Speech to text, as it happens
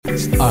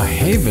a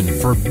haven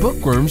for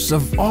bookworms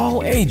of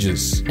all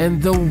ages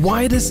and the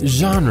widest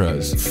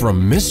genres,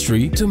 from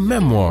mystery to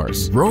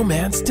memoirs,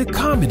 romance to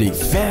comedy,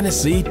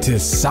 fantasy to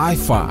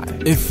sci-fi.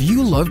 If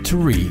you love to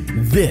read,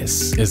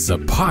 this is a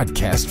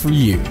podcast for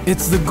you.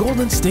 It's the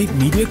Golden State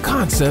Media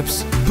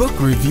Concepts Book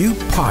Review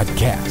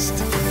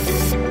Podcast.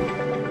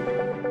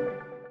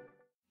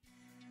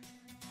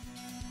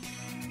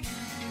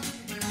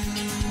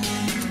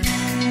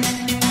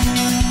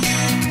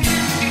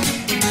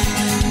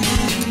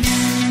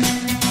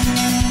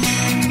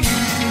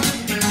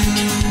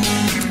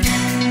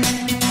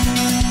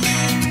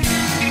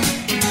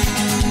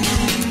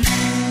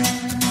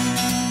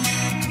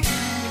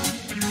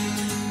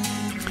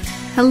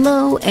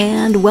 Hello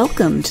and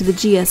welcome to the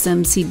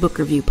GSMC Book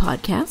Review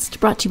Podcast,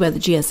 brought to you by the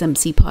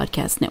GSMC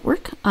Podcast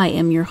Network. I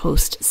am your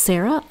host,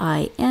 Sarah.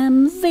 I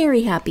am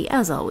very happy,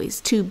 as always,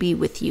 to be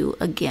with you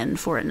again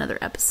for another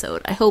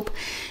episode. I hope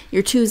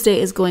your Tuesday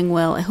is going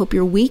well. I hope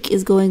your week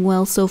is going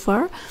well so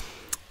far.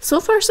 So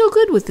far, so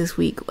good with this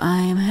week.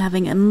 I am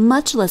having a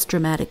much less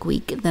dramatic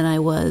week than I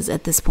was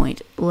at this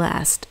point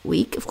last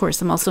week. Of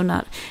course, I'm also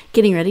not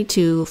getting ready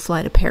to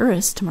fly to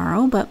Paris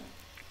tomorrow, but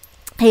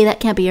hey,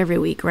 that can't be every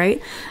week,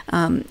 right?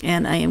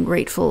 And I am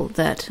grateful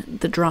that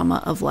the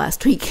drama of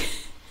last week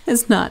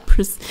has not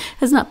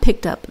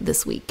picked up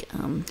this week.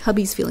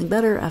 Hubby's feeling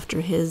better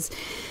after his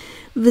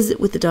visit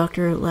with the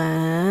doctor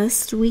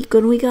last week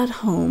when we got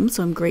home,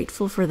 so I'm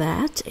grateful for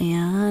that.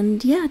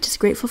 And yeah, just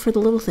grateful for the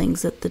little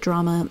things, that the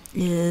drama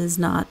is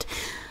not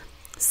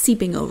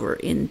seeping over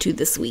into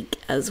this week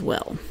as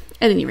well.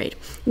 At any rate,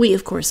 we,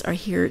 of course, are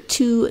here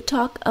to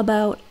talk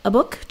about a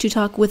book, to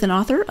talk with an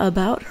author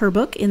about her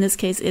book. In this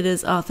case, it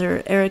is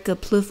author Erica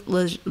Plouffe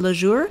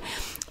Lazure.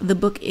 The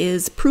book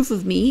is Proof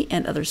of Me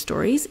and Other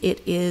Stories.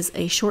 It is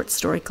a short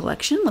story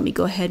collection. Let me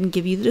go ahead and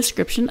give you the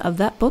description of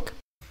that book.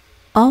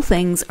 All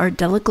things are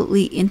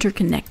delicately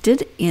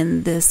interconnected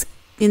in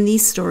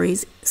these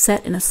stories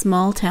set in a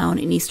small town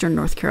in eastern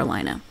North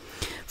Carolina.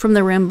 From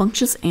the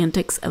rambunctious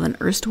antics of an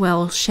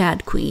erstwhile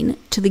shad queen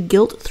to the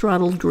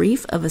guilt-throttled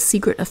grief of a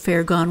secret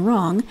affair gone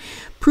wrong,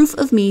 Proof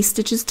of Me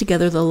stitches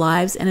together the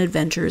lives and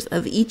adventures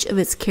of each of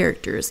its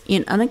characters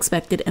in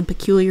unexpected and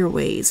peculiar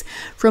ways,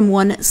 from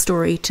one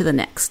story to the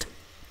next.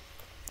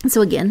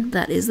 So again,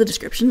 that is the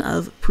description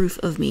of Proof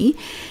of Me,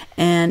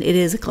 and it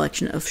is a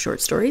collection of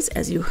short stories,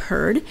 as you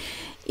heard.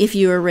 If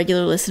you're a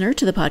regular listener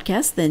to the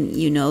podcast, then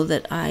you know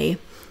that I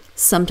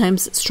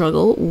sometimes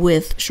struggle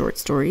with short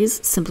stories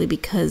simply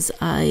because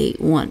I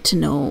want to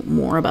know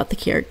more about the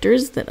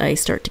characters that I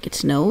start to get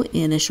to know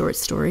in a short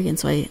story, and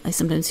so I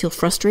sometimes feel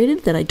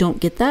frustrated that I don't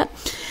get that.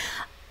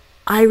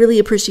 I really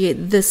appreciate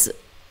this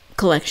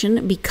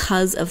collection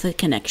because of the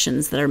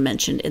connections that are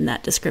mentioned in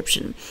that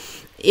description.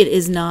 It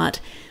is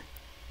not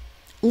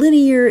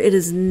linear, it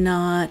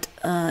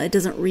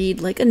doesn't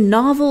read like a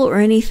novel or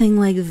anything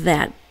like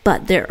that,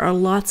 but there are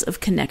lots of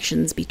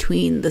connections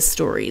between the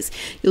stories.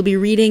 You'll be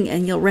reading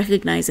and you'll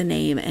recognize a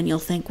name and you'll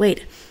think,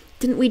 wait,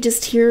 didn't we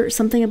just hear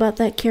something about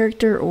that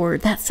character? Or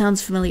that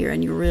sounds familiar,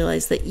 and you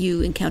realize that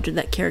you encountered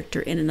that character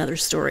in another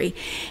story.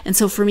 And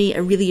so for me, I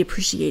really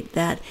appreciate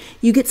that.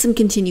 You get some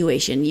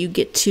continuation. You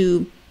get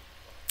to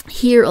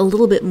hear a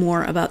little bit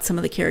more about some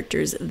of the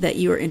characters that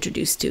you are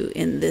introduced to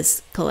in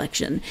this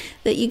collection,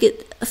 that you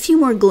get a few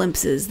more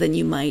glimpses than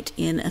you might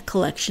in a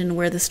collection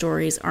where the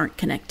stories aren't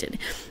connected.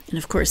 And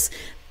of course,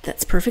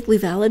 that's perfectly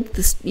valid.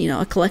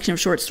 A collection of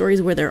short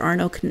stories where there are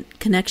no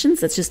connections,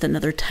 that's just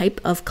another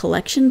type of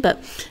collection.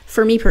 But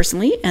for me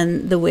personally,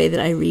 and the way that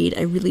I read,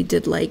 I really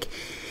did like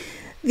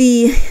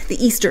the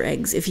Easter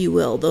eggs, if you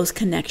will, those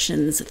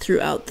connections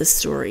throughout the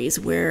stories,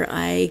 where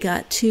I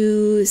got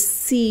to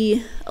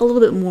see a little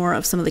bit more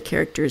of some of the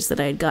characters that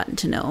I had gotten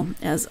to know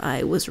as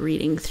I was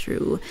reading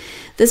through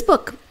this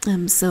book.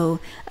 So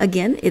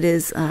again, it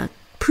is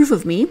Proof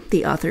of Me.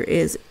 The author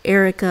is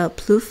Erica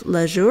Plouffe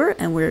Lazure,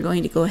 and we're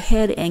going to go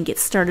ahead and get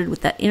started with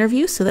that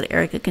interview so that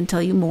Erica can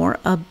tell you more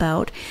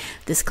about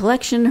this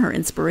collection, her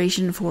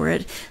inspiration for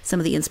it, some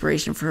of the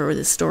inspiration for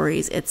the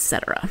stories,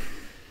 etc.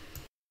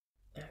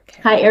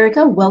 Hi,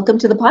 Erica. Welcome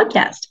to the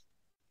podcast.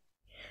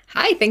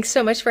 Hi. Thanks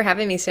so much for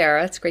having me,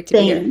 Sarah. It's great to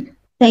be here.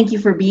 Thank you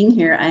for being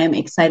here. I am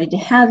excited to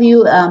have you.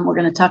 We're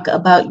going to talk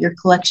about your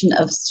collection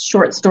of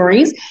short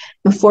stories.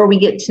 Before we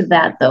get to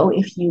that, though,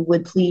 if you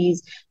would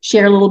please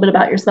share a little bit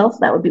about yourself,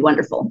 that would be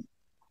wonderful.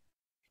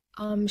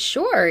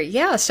 Sure.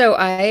 Yeah. So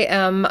I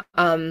am,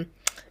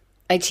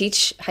 I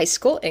teach high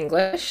school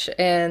English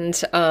and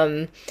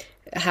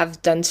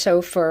have done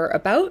so for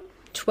about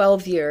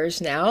 12 years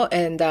now.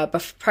 And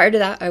prior to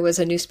that, I was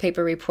a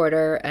newspaper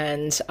reporter.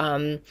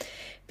 And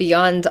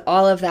beyond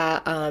all of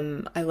that,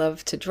 I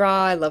love to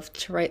draw. I love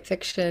to write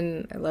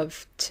fiction. I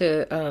love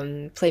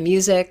to play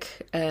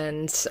music.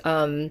 And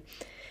I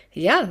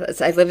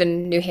live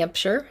in New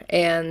Hampshire.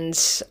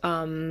 And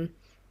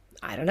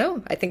I don't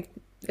know. I think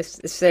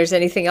if there's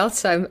anything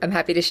else, I'm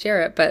happy to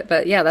share it.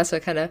 But yeah, that's a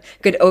kind of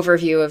good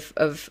overview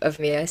of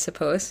me, I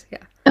suppose.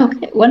 Yeah.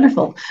 Okay,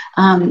 wonderful.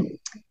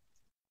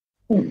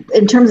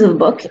 in terms of the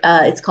book,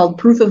 it's called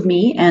Proof of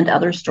Me and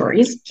Other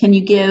Stories. Can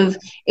you give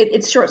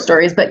it's short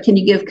stories, but can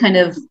you give kind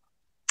of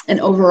an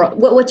overall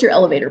what's your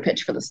elevator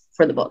pitch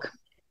for the book?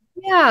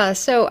 Yeah,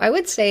 so I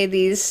would say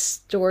these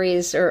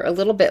stories are a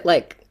little bit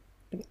like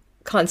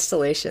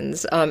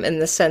constellations, in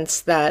the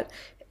sense that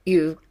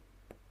you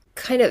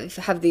kind of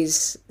have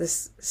this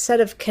set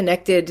of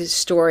connected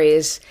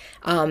stories,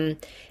 and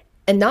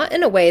not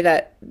in a way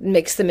that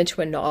makes them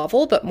into a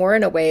novel, but more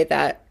in a way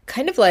that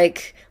kind of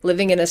like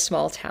living in a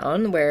small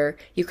town where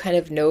you kind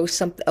of know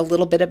a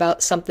little bit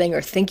about something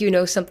or think you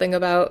know something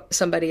about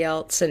somebody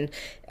else, and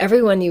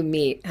everyone you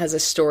meet has a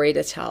story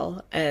to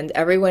tell, and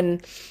everyone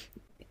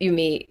you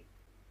meet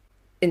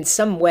in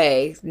some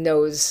way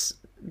knows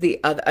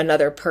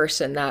another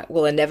person that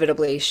will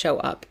inevitably show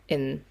up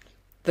in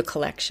the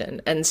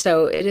collection. And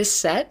so it is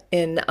set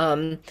in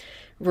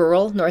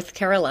rural North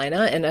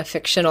Carolina in a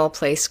fictional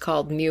place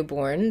called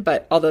Mewborn.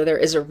 But although there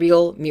is a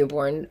real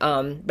Mewborn,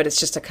 but it's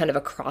just a kind of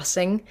a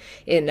crossing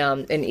in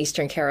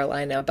Eastern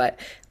Carolina. But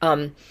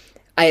I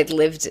had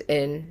lived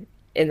in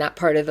that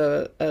part of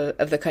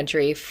the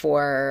country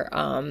for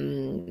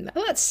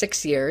about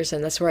 6 years,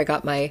 and that's where I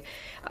got my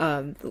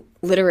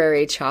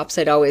literary chops.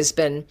 I'd always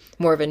been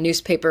more of a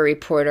newspaper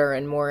reporter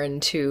and more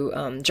into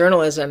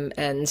journalism,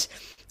 and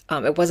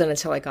it wasn't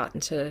until I got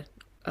into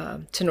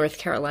to North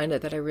Carolina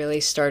that I really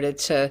started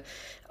to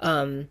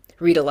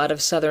read a lot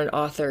of Southern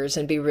authors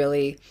and be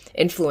really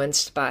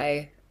influenced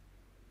by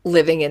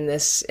living in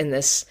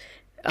this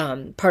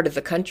part of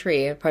the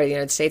country, part of the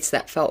United States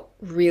that felt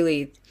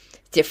really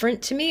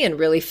different to me and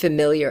really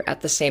familiar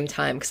at the same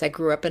time, because I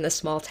grew up in a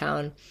small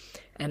town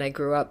and I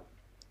grew up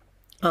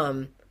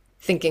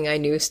thinking I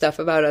knew stuff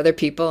about other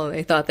people and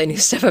they thought they knew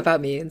stuff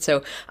about me. And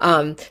so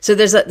so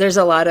there's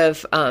a lot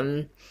of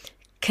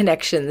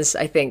connections,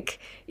 I think,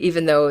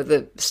 even though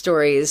the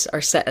stories are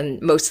set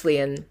mostly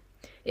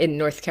in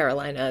North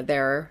Carolina.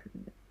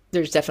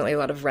 There's definitely a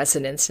lot of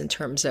resonance in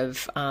terms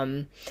of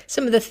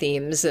some of the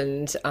themes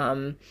and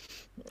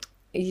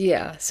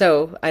yeah,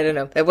 so I don't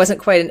know. It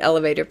wasn't quite an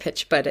elevator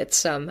pitch, but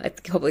it's I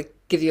think hopefully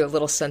give you a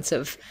little sense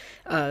of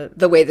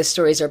the way the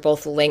stories are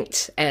both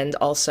linked and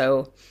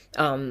also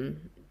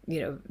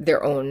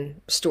their own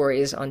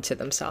stories onto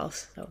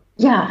themselves. So.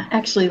 Yeah,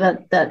 actually,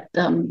 that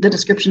the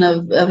description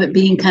of it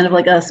being kind of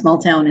like a small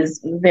town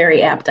is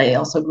very apt. I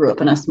also grew up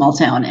in a small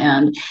town,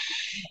 and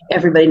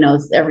everybody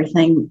knows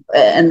everything,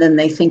 and then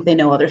they think they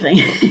know other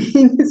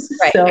things.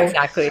 Right, so,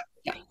 exactly.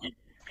 Yeah.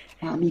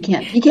 You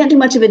can't do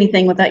much of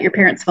anything without your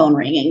parents' phone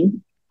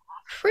ringing.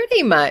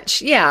 Pretty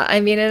much, yeah. I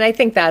mean, and I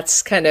think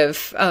that's kind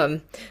of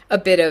a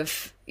bit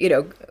of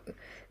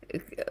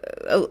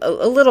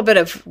a little bit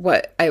of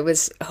what I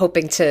was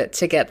hoping to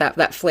get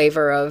that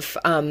flavor of.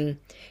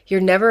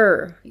 You're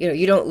never,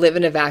 you don't live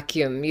in a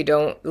vacuum. You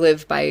don't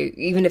live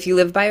even if you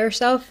live by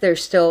yourself,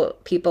 there's still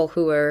people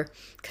who are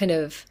kind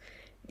of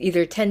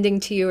either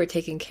tending to you or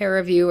taking care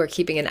of you or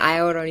keeping an eye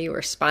out on you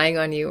or spying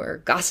on you or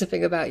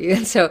gossiping about you.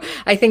 And so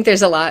I think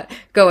there's a lot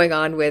going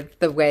on with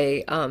the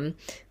way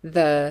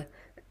the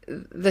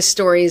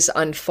stories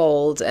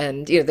unfold.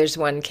 And, there's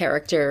one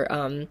character,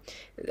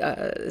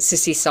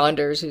 Sissy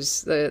Saunders,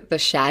 who's the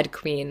shad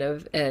queen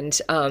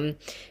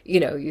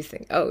you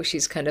think, oh,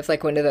 she's kind of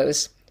like one of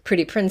those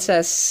pretty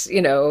princess,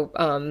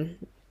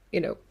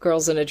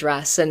 girls in a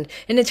dress. And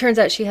it turns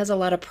out she has a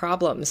lot of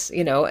problems,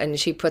 and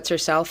she puts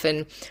herself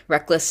in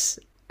reckless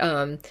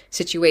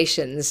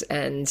situations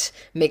and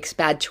makes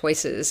bad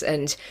choices.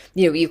 And,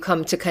 you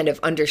come to kind of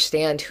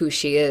understand who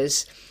she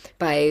is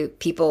by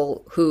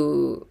people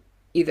who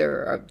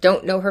either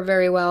don't know her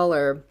very well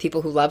or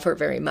people who love her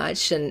very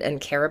much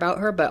and care about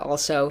her, but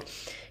also,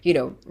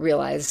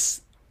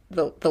 realize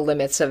the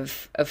limits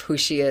of who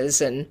she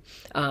is and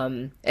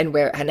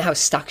where and how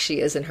stuck she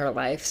is in her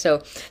life.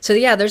 So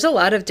yeah, there's a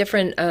lot of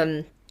different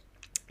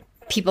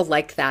people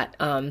like that.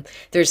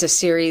 There's a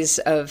series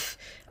of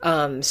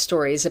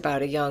stories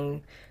about a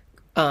young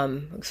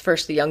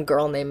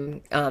girl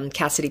named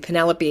Cassidy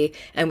Penelope,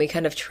 and we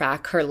kind of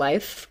track her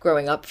life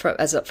growing up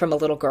from a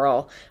little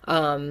girl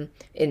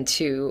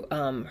into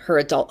her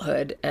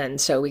adulthood, and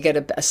so we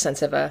get a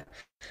sense of a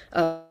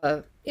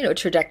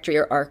trajectory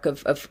or arc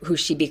of who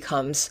she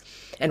becomes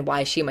and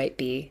why she might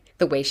be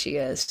the way she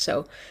is.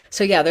 So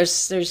yeah,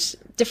 there's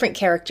different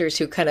characters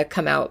who kind of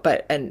come out,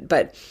 but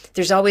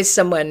there's always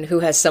someone who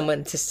has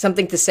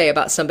something to say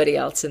about somebody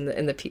else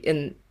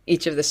in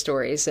each of the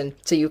stories, and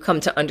so you come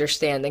to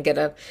understand and get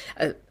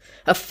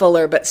a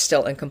fuller but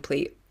still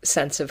incomplete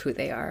sense of who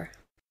they are.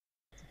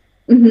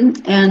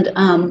 Mm-hmm.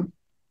 And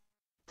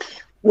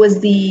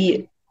was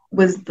the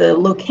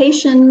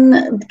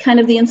location kind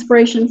of the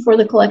inspiration for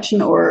the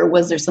collection, or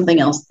was there something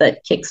else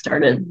that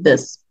kickstarted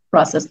this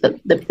process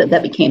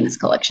that became this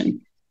collection?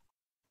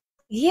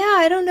 Yeah,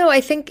 I don't know. I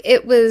think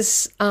it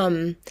was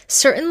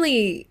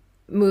certainly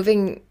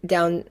moving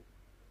down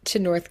to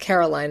North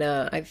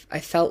Carolina. I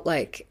felt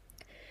like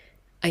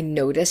I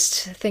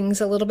noticed things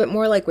a little bit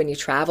more. Like when you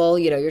travel,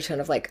 you're kind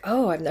of like,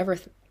 oh, I've never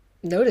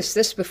noticed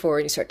this before,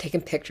 and you start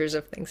taking pictures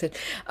of things.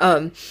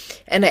 And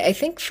I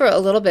think for a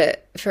little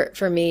bit,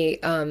 for me,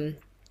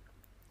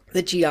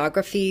 the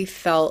geography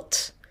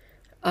felt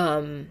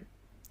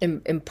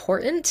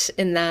important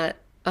in that,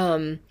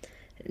 I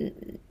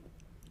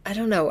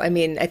don't know. I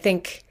mean, I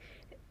think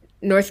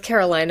North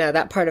Carolina,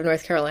 that part of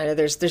North Carolina,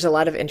 there's a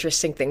lot of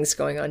interesting things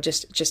going on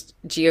just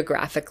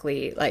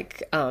geographically,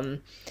 like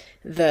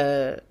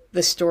the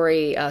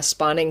story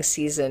spawning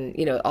season,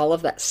 all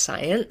of that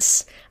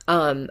science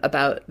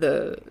about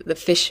the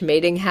fish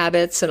mating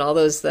habits and all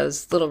those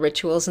little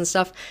rituals and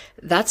stuff.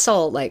 That's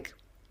all like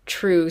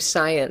true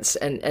science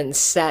and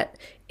set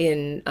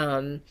in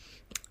the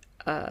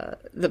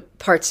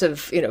parts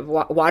of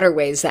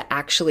waterways that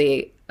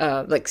actually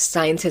like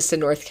scientists in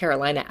North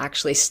Carolina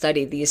actually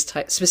study these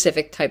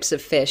specific types of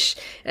fish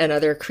and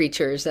other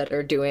creatures that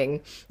are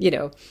doing,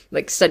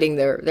 like studying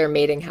their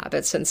mating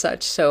habits and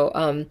such.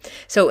 So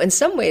so in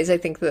some ways, I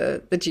think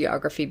the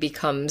geography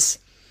becomes,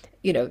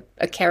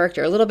 a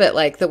character, a little bit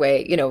like the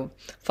way,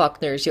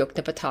 Faulkner's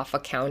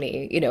Yoknapatawpha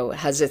County,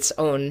 has its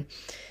own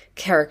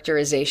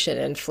characterization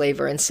and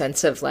flavor and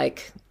sense of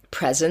like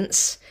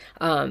presence.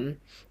 How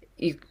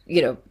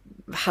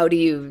do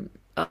you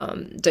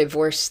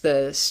divorce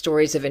the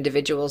stories of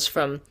individuals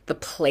from the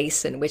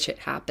place in which it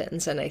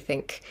happens? And I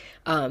think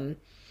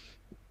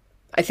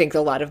because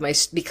a lot of my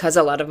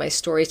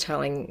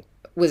storytelling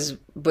was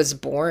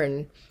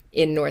born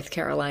in North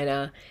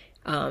Carolina,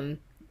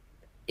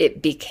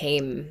 it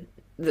became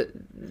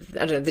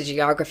the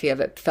geography of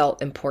it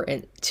felt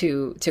important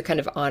to kind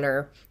of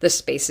honor the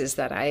spaces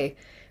that I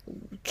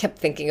kept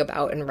thinking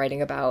about and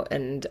writing about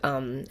and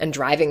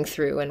driving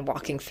through and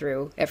walking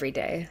through every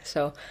day.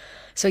 So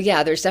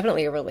yeah, there's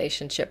definitely a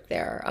relationship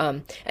there.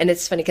 And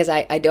it's funny because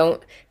I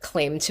don't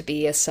claim to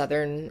be a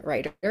Southern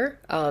writer,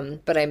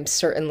 but I'm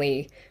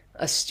certainly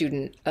a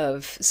student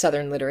of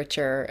Southern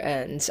literature.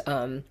 And,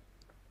 one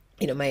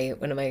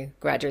of my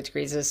graduate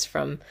degrees is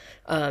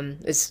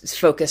is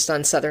focused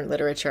on Southern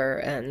literature.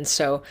 And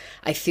so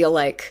I feel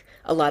like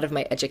a lot of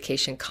my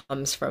education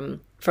comes from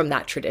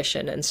that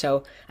tradition. And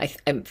so I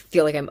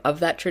feel like I'm of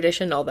that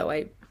tradition, although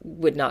I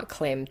would not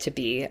claim to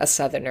be a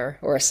Southerner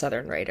or a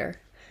Southern writer.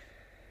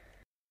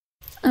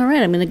 All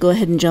right, I'm going to go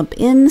ahead and jump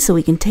in so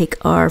we can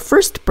take our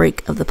first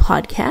break of the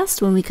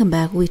podcast. When we come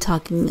back, we'll be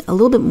talking a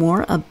little bit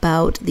more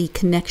about the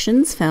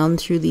connections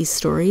found through these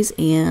stories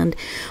and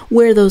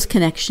where those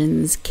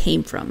connections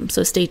came from.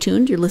 So stay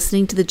tuned. You're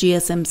listening to the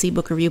GSMC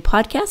Book Review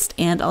Podcast,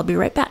 and I'll be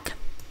right back.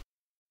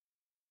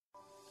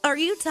 Are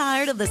you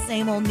tired of the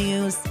same old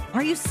news?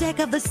 Are you sick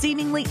of the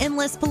seemingly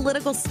endless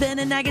political spin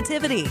and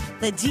negativity?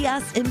 The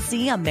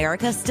GSMC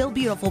America Still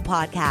Beautiful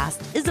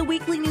podcast is a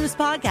weekly news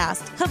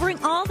podcast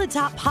covering all the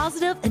top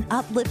positive and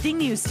uplifting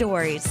news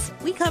stories.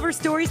 We cover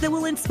stories that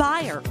will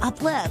inspire,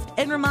 uplift,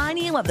 and remind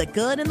you of the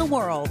good in the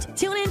world.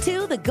 Tune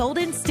into the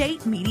Golden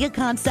State Media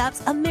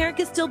Concepts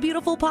America Still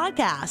Beautiful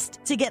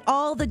podcast to get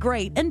all the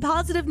great and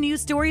positive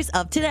news stories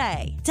of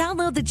today.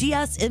 Download the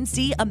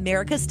GSMC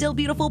America Still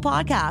Beautiful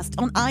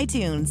podcast on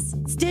iTunes,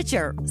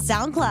 Stitcher,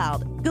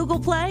 SoundCloud, Google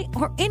Play,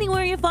 or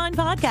anywhere you find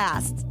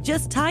podcasts.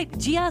 Just type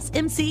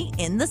GSMC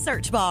in the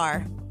search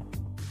bar.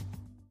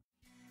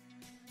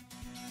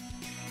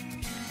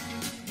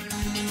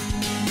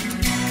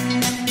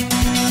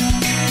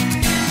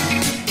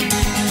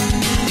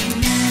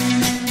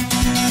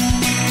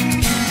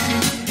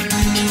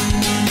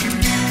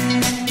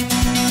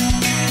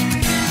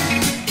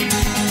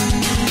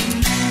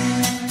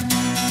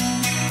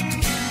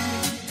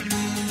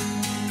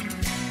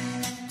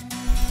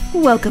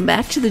 Welcome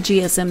back to the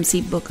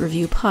GSMC Book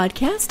Review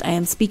Podcast. I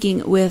am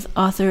speaking with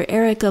author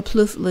Erica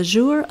Plouffe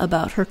Lazure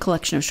about her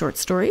collection of short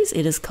stories.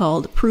 It is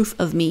called Proof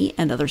of Me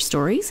and Other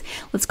Stories.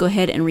 Let's go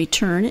ahead and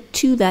return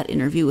to that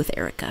interview with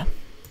Erica.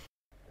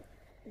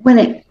 When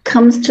it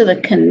comes to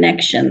the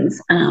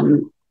connections,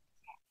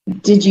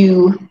 did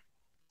you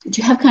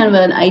have kind of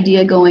an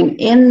idea going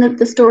in that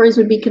the stories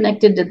would be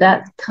connected? Did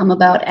that come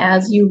about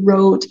as you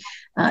wrote?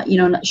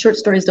 Short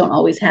stories don't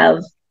always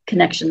have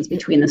connections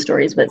between the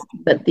stories, but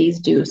these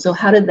do. So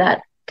how did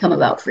that come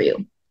about for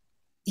you?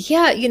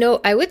 Yeah,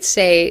 I would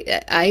say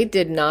I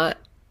did not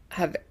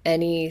have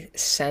any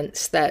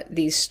sense that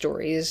these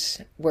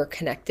stories were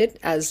connected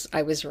as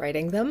I was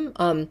writing them.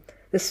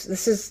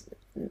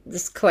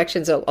 This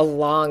collection's a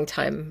long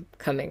time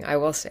coming, I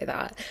will say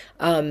that.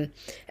 And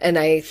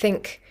I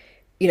think,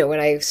 when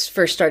I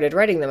first started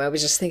writing them, I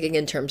was just thinking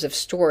in terms of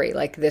story,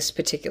 like this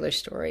particular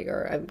story,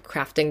 or I'm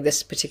crafting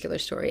this particular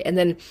story. And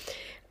then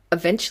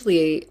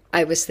eventually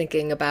I was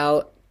thinking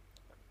about,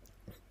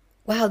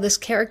 wow, this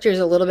character is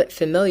a little bit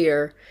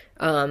familiar.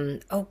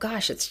 Oh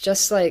gosh, it's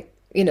just like,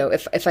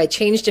 if I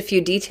changed a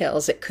few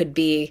details, it could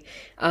be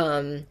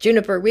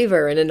Juniper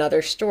Weaver in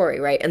another story,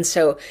 right? And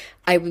so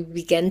I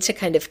began to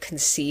kind of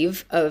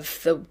conceive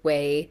of the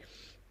way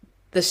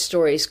the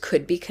stories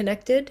could be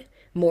connected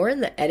more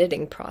in the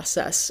editing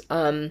process.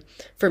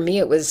 For me,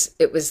 it was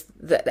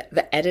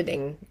the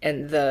editing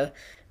and the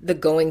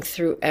going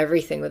through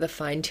everything with a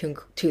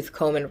fine-tooth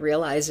comb and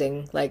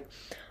realizing like,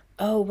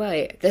 oh,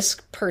 right, this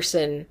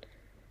person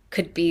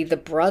could be the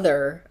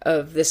brother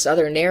of this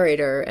other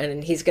narrator,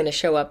 and he's going to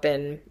show up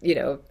in,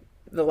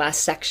 the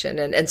last section.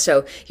 And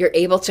so you're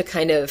able to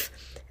kind of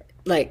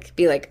like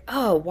be like,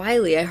 oh,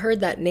 Wiley, I heard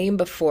that name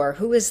before.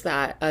 Who is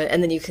that?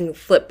 And then you can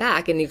flip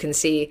back and you can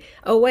see,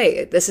 oh,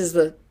 wait, this is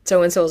the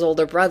so-and-so's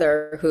older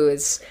brother who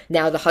is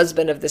now the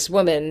husband of this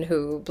woman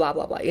who blah,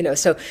 blah, blah.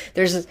 So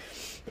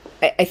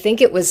I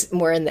think it was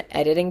more in the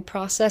editing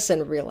process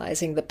and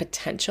realizing the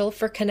potential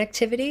for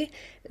connectivity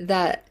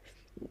that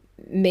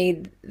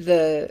made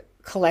the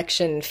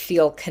collection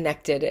feel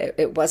connected.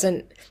 It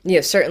wasn't,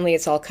 certainly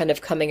it's all kind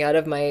of coming out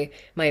of my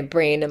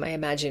brain and my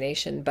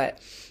imagination, but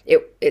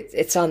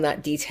it's on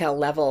that detail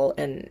level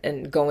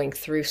and going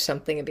through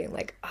something and being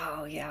like,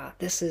 oh yeah,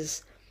 this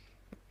is,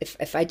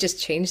 if I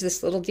just change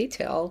this little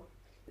detail,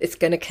 it's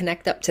going to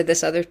connect up to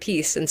this other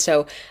piece. And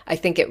so I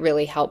think it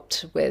really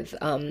helped with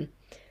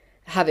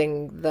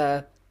having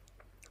the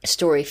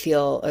stories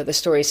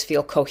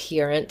feel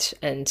coherent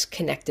and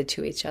connected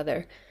to each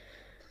other.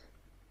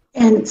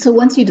 And so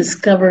once you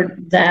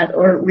discovered that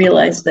or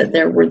realized that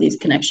there were these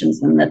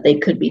connections and that they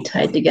could be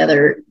tied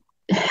together,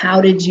 how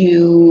did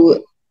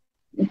you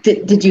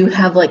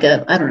have like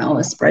a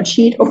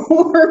spreadsheet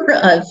or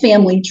a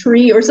family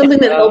tree or something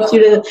that helps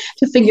you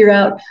to figure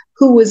out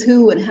who was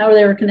who and how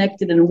they were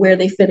connected and where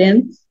they fit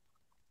in?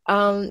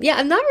 Yeah,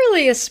 I'm not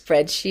really a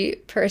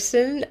spreadsheet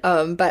person,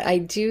 but I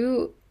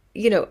do,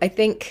 I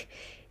think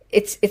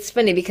it's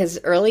funny because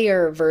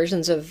earlier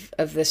versions of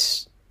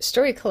this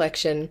story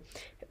collection,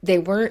 they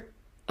weren't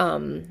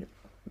kind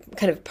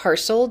of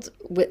parceled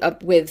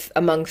with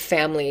among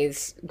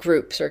families,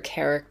 groups, or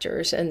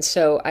characters. And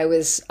so I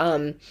was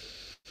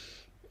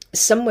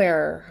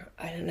somewhere,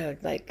 I don't know,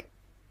 like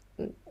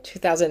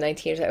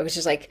 2019, I was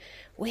just like,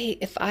 wait,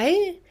 if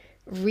I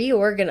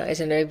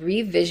reorganize and I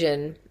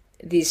revision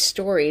these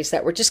stories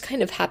that were just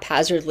kind of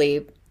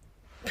haphazardly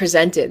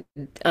presented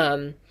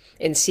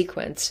in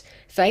sequence,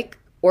 if I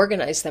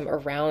organize them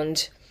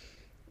around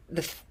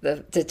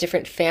the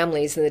different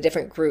families and the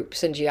different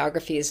groups and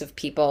geographies of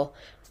people,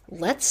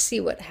 let's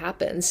see what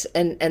happens.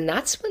 And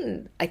that's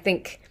when I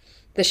think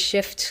the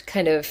shift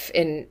kind of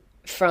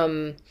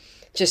from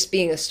just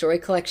being a story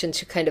collection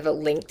to kind of a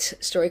linked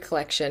story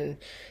collection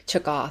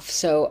took off.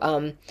 So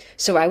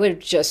I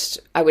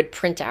would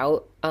print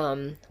out,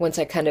 once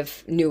I kind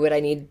of knew what I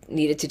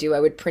needed to do, I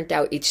would print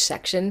out each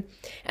section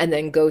and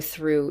then go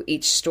through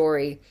each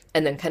story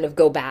and then kind of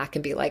go back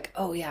and be like,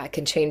 oh yeah, I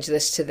can change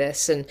this to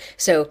this. And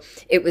so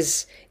it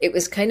was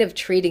kind of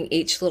treating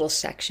each little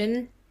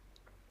section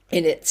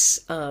in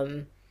its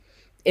own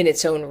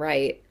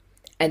right,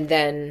 and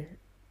then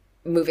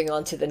moving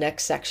on to the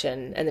next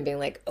section and then being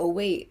like, oh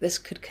wait, this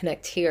could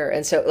connect here.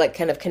 And so like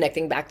kind of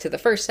connecting back to the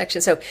first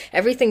section. So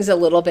everything's a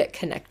little bit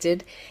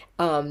connected.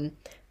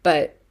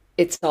 But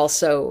it's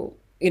also,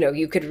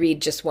 you could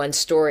read just one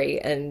story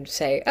and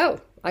say, oh,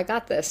 I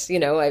got this.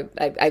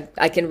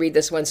 I can read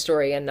this one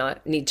story and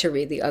not need to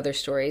read the other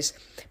stories.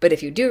 But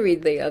if you do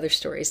read the other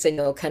stories, then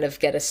you'll kind of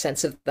get a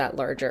sense of that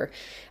larger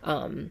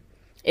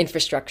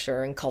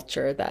infrastructure and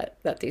culture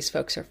that these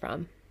folks are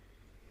from.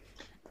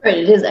 Right.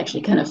 It is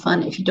actually kind of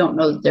fun if you don't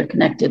know that they're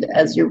connected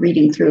as you're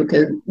reading through,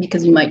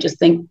 because you might just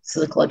think this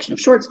is a collection of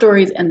short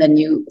stories, and then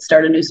you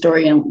start a new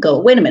story and go,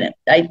 wait a minute,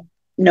 I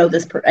know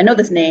this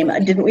name.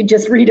 Didn't we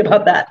just read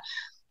about that?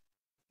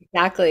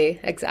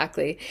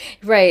 Exactly.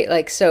 Right.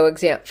 Like, so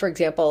for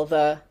example,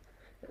 the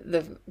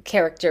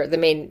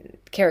main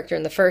character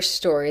in the first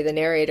story, the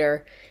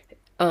narrator,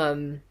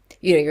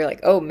 you're like,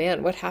 oh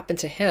man, what happened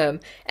to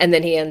him? And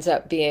then he ends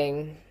up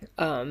being,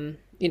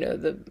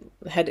 the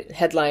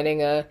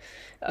headlining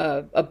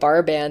a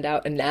bar band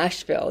out in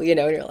Nashville, and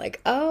you're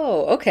like,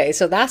 oh, okay,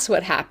 so that's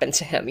what happened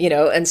to him,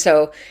 and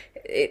so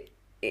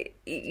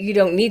you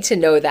don't need to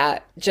know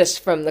that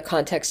just from the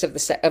context of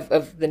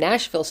the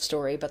Nashville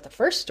story, but the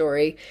first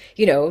story,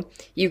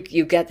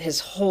 you get his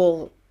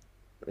whole,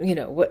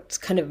 what's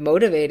kind of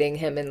motivating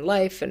him in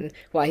life and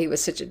why he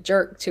was such a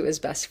jerk to his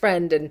best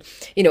friend, and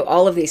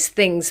all of these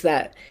things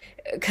that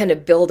kind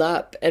of build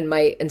up and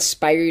might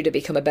inspire you to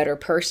become a better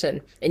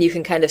person, and you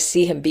can kind of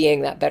see him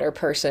being that better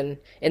person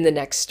in the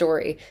next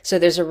story. So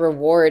there's a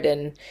reward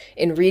in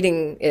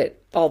reading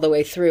it all the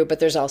way through, but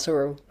there's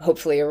also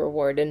hopefully a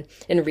reward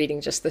in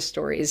reading just the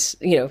stories,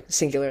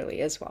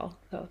 singularly as well.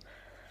 So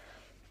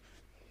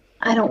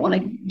I don't want to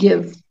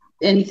give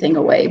anything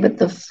away, but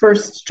the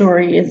first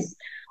story is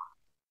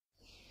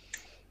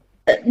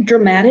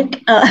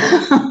dramatic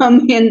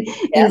in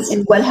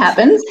what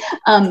happens.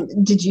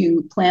 Did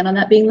you plan on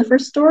that being the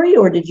first story,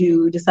 or did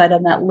you decide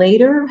on that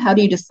later? How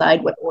do you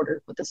decide what order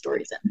to put the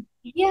stories in?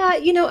 Yeah,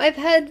 I've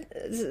had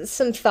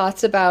some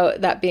thoughts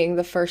about that being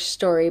the first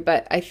story,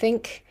 but I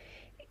think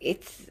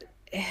it's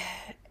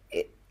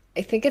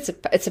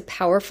a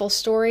powerful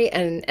story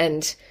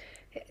and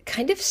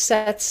kind of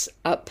sets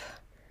up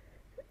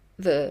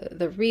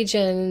the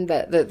region,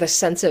 the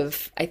sense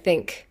of, I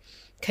think,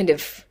 kind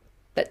of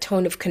that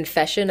tone of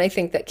confession, I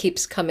think, that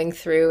keeps coming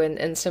through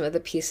in some of the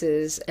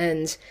pieces.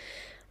 And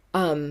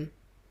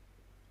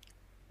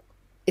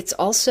it's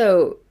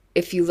also,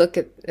 if you look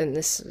at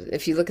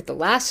the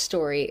last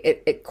story,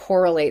 it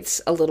correlates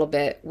a little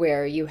bit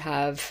where you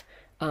have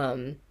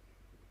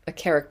a a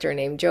character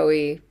named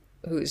Joey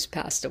who's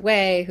passed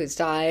away, who's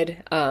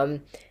died,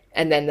 and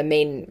then the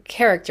main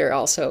character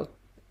also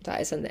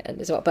dies in the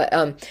end as well. But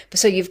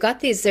so you've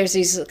got there's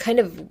these kind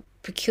of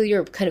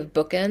peculiar kind of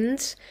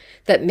bookends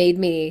that made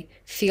me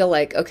feel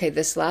like, okay,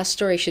 this last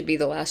story should be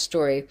the last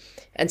story.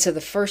 And so the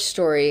first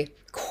story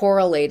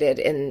correlated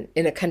in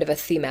a kind of a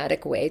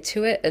thematic way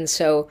to it. And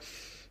so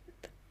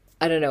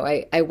I don't know,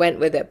 I went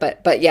with it,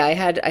 but yeah, I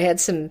had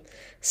some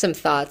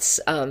thoughts,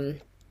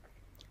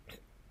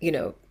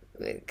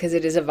 because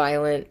it is a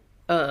violent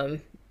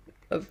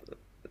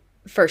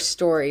first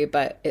story,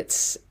 but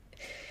it's,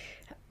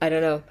 I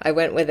don't know, I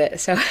went with it.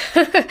 So,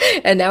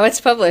 and now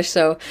it's published.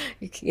 So,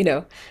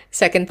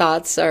 second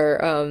thoughts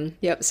are,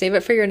 save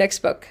it for your next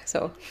book.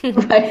 So,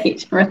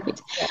 Right.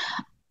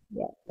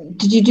 yeah.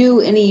 Did you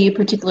do any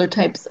particular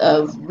types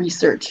of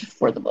research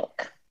for the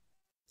book?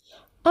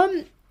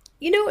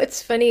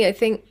 It's funny. I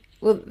think,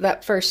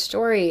 that first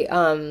story,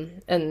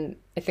 and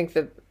I think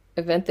the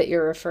event that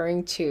you're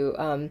referring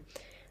to,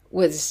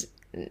 was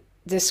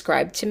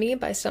described to me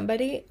by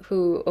somebody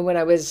who, when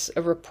I was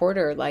a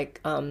reporter,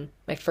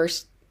 my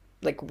first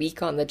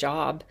week on the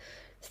job,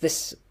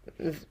 this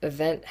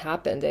event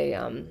happened.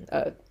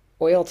 A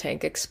oil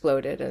tank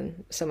exploded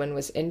and someone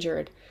was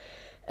injured,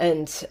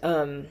 and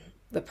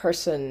the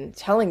person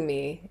telling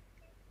me,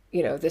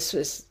 this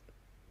was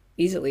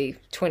easily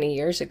 20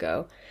 years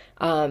ago,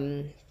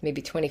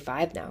 maybe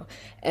 25 now.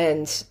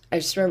 And I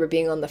just remember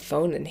being on the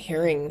phone and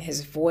hearing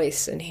his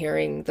voice and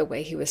hearing the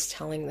way he was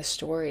telling the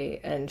story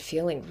and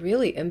feeling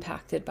really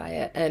impacted by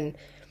it. And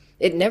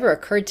it never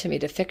occurred to me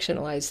to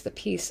fictionalize the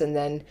piece. And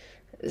then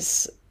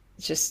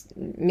just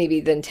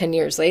maybe then 10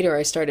 years later,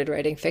 I started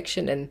writing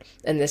fiction, and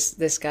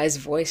this guy's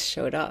voice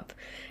showed up.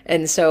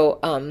 And so,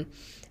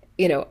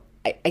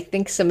 I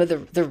think some of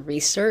the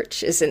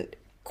research isn't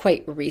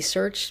quite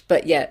research,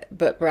 but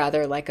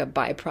rather like a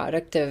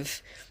byproduct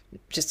of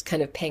just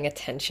kind of paying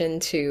attention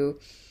to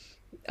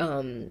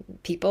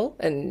people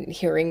and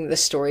hearing the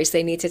stories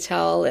they need to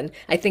tell. And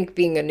I think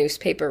being a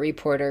newspaper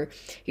reporter,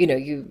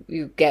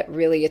 you get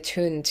really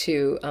attuned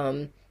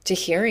to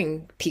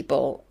hearing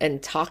people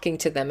and talking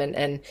to them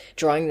and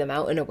drawing them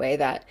out in a way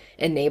that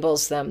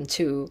enables them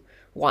to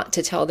want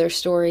to tell their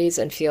stories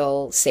and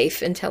feel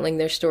safe in telling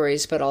their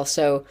stories. But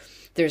also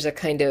there's a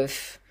kind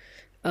of,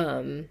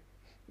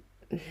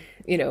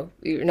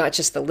 you're not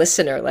just the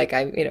listener. Like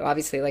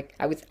obviously, like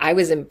I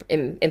was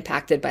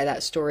impacted by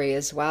that story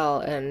as well.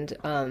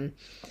 And,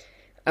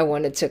 I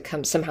wanted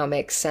to somehow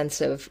make sense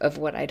of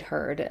what I'd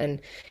heard, and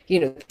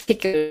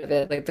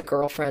particularly the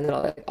girlfriend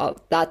and all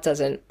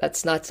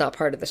that's not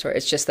part of the story.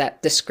 It's just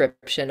that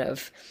description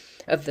of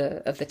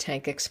the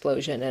tank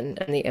explosion and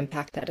the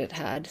impact that it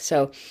had.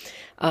 So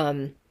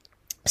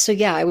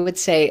yeah, I would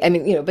say,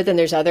 but then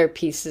there's other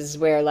pieces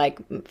where,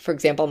 for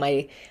example,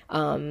 my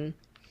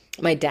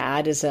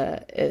dad was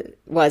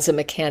a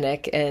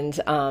mechanic,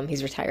 and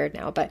he's retired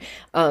now, but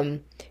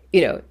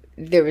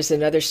there was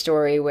another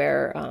story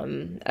where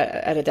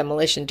at a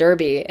demolition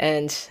derby,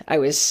 and I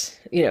was,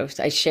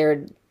 I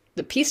shared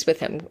the piece with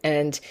him,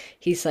 and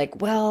he's like,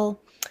 well,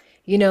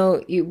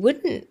 you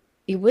wouldn't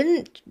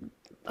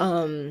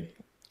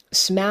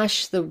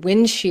smash the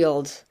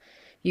windshield.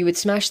 You would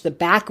smash the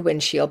back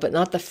windshield, but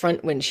not the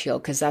front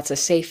windshield, because that's a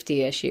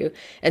safety issue.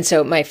 And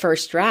so my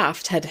first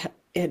draft had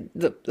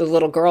the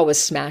little girl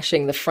was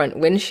smashing the front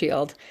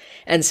windshield.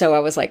 And so I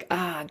was like,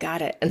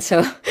 got it. And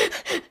so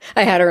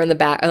I had her in the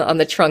back, on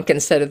the trunk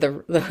instead of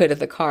the hood of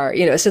the car,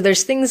 so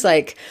there's things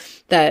like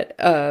that.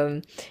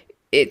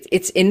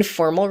 It's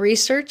informal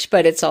research,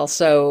 but it's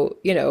also,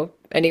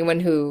 anyone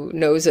who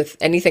knows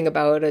anything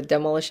about a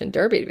demolition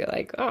derby to be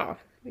like,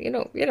 you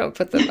don't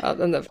put them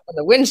on the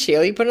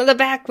windshield, you put it on the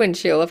back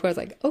windshield. Of course,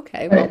 like,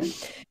 okay, well,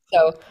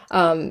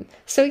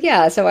 so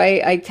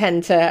I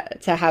tend to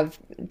have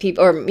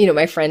people, or,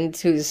 my friend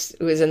who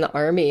was in the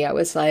Army, I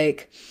was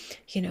like,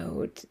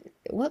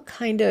 what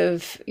kind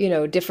of,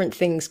 different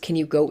things can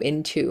you go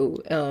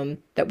into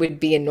that would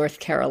be in North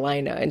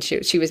Carolina? And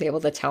she was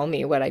able to tell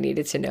me what I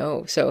needed to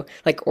know. So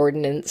like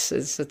ordnance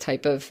is a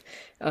type of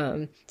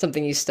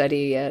something you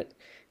study at,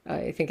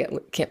 I think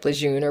at Camp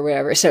Lejeune or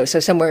wherever. So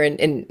somewhere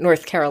in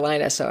North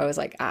Carolina. So I was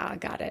like,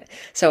 got it.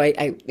 So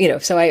I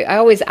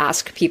always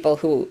ask people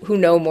who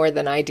know more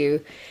than I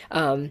do,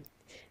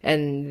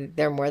 and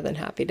they're more than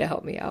happy to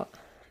help me out.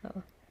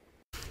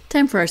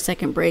 Time for our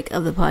second break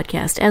of the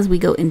podcast. As we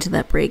go into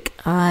that break,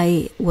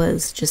 I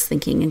was just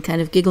thinking and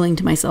kind of giggling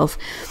to myself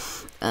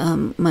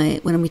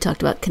when we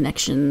talked about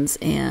connections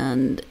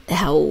and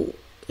how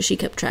she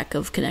kept track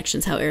of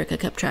connections, how Erica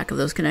kept track of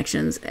those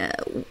connections.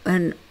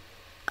 And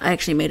I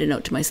actually made a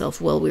note to myself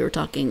while we were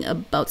talking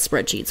about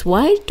spreadsheets.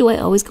 Why do I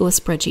always go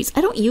with spreadsheets? I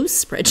don't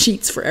use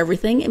spreadsheets for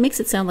everything. It makes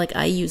it sound like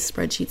I use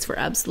spreadsheets for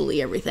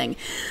absolutely everything.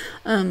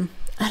 I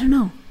don't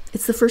know.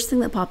 It's the first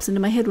thing that pops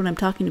into my head when I'm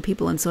talking to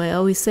people. And so I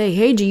always say,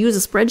 hey, do you use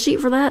a spreadsheet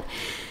for that?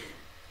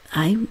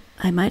 I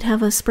might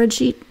have a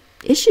spreadsheet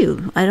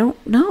issue? I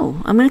don't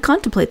know. I'm going to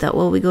contemplate that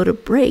while we go to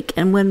break.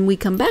 And when we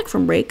come back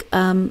from break,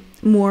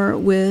 more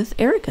with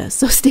Erica.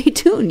 So stay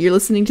tuned. You're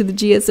listening to the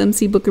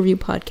GSMC Book Review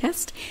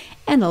Podcast,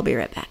 and I'll be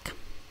right back.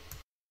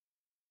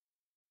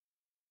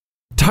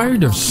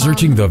 Tired of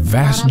searching the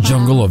vast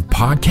jungle of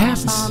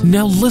podcasts?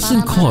 Now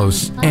listen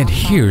close and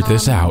hear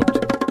this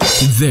out.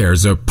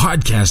 There's a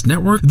podcast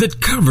network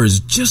that covers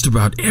just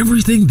about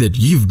everything that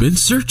you've been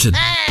searching.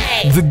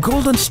 The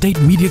Golden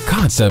State Media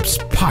Concepts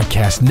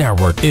Podcast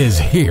Network is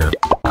here.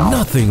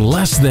 Nothing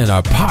less than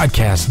a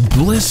podcast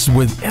bliss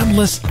with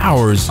endless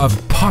hours of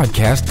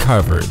podcast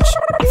coverage.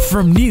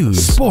 From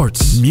news,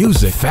 sports,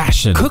 music,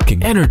 fashion,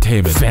 cooking,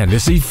 entertainment,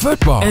 fantasy,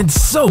 football, and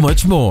so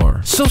much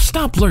more. So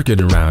stop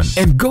lurking around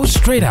and go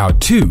straight out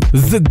to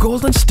the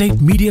Golden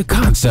State Media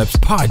Concepts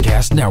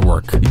Podcast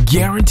Network.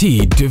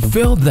 Guaranteed to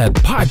fill that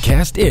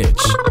podcast itch.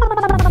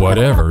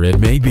 Whatever it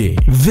may be.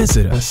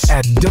 Visit us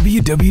at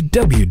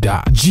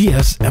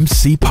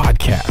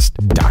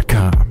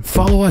www.gsmcpodcast.com.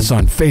 Follow us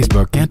on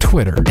Facebook and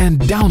Twitter, and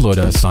download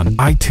us on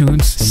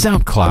iTunes,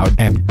 SoundCloud,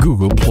 and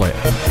Google Play.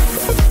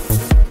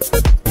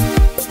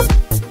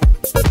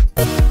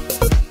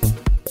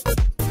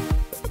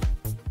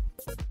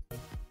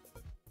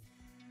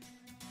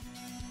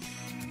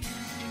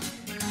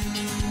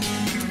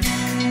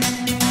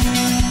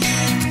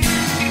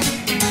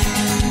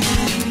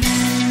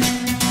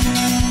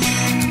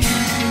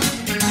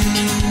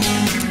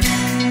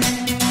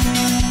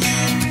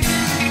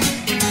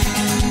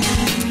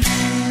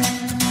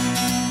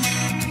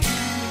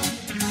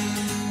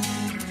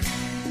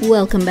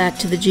 Welcome back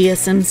to the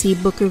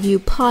GSMC Book Review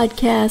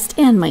Podcast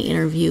and my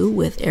interview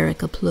with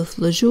Erica Plouffe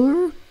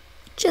Lazure.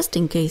 Just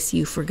in case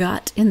you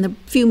forgot, in the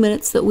few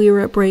minutes that we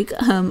were at break,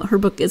 her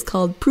book is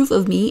called Proof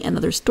of Me and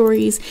Other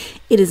Stories.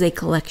 It is a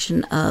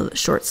collection of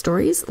short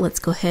stories. Let's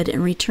go ahead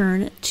and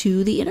return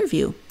to the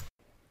interview.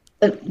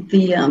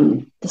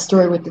 The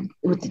story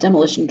with the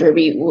demolition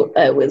derby,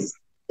 I was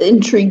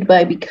intrigued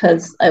by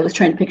because I was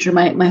trying to picture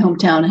my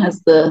hometown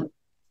has the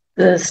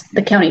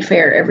county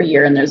fair every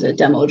year, and there's a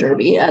demo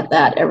derby at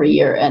that every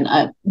year, and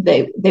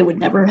they would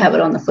never have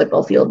it on the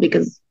football field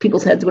because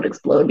people's heads would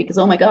explode because,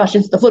 oh my gosh,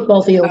 it's the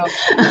football field. So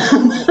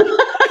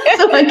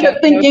I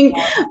kept thinking,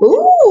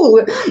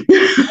 ooh,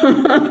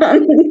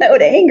 that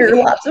would anger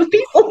lots of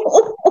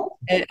people.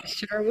 It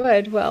sure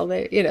would. Well,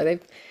 they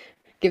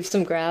give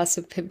some grass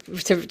to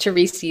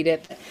reseed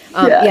it.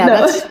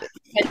 That's.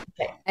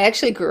 I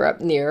actually grew up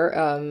near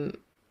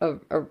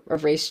a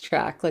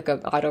racetrack, like an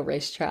auto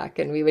racetrack,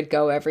 and we would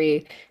go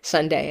every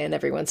Sunday, and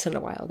every once in a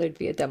while there'd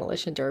be a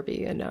demolition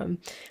derby. And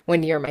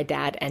one year my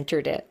dad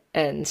entered it,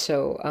 and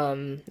so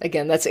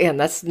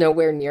that's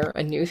nowhere near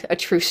a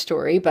true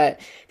story, but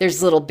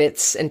there's little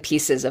bits and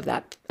pieces of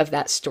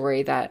that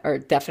story that are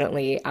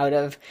definitely out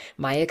of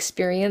my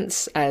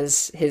experience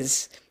as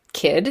his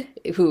kid,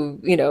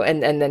 who,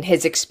 and then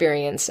his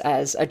experience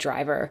as a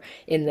driver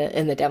in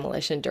the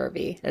demolition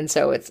derby. And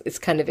so it's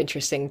kind of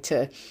interesting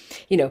to,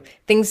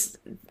 things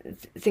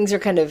are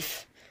kind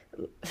of,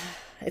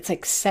 it's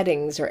like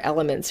settings or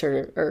elements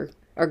are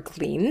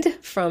gleaned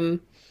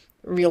from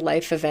real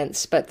life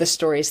events, but the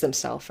stories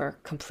themselves are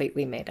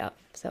completely made up.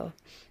 So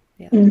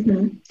yeah.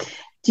 Mm-hmm.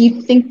 Do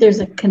you think there's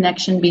a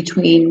connection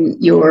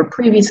between your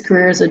previous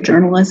career as a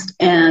journalist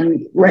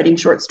and writing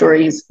short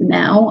stories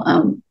now?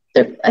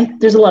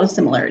 There's a lot of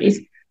similarities.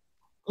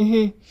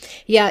 Mm-hmm.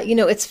 Yeah,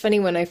 it's funny,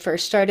 when I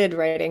first started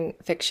writing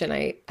fiction,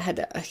 I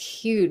had a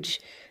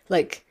huge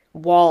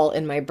wall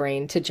in my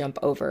brain to jump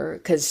over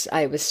because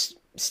I was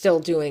still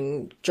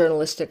doing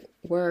journalistic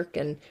work,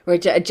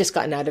 I'd just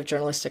gotten out of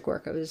journalistic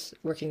work. I was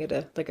working at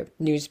a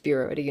news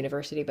bureau at a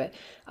university, but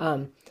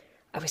I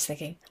was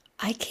thinking,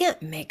 I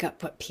can't make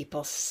up what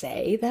people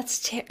say.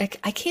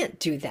 I can't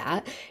do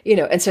that,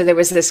 And so there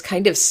was this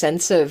kind of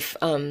sense of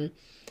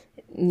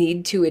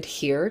need to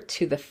adhere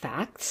to the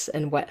facts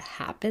and what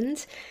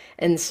happened.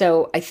 And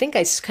so I think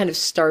I kind of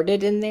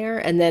started in there,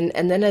 and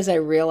then as I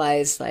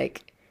realized,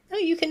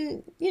 you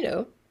can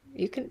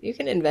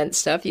invent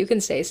stuff, you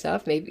can say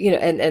stuff, maybe,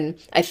 and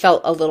I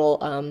felt a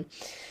little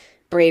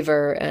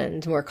braver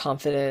and more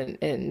confident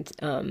in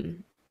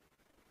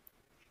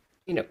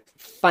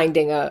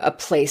finding a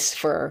place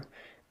for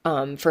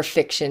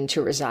fiction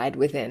to reside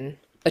within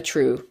a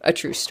true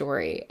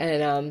story.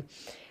 And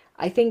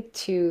I think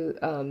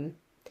too,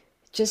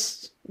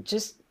 just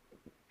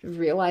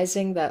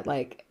realizing that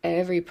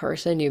every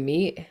person you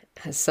meet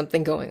has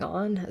something going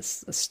on,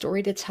 has a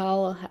story to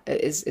tell,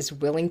 is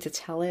willing to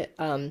tell it.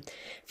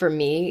 For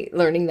me,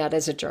 learning that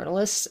as a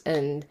journalist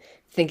and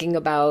thinking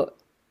about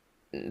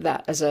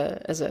that as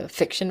a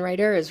fiction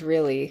writer is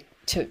really,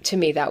 to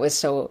me, that was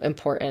so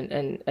important.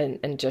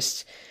 And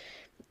just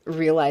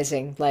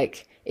realizing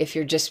if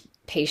you're just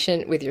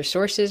patient with your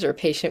sources or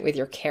patient with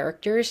your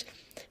characters,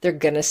 they're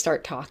gonna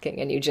start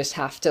talking, and you just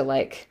have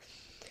to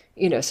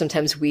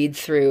sometimes weed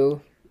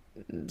through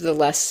the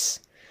less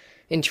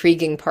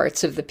intriguing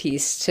parts of the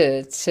piece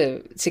to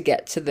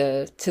get to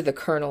the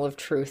kernel of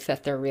truth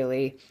that they're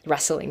really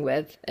wrestling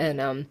with.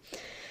 And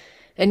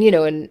and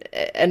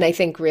and I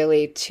think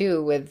really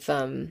too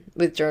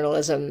with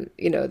journalism,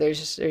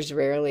 there's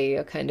rarely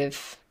a kind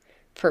of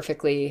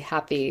perfectly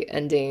happy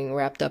ending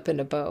wrapped up in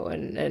a bow,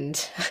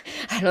 and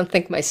I don't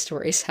think my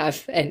stories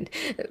have and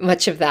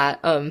much of that,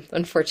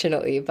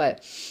 unfortunately.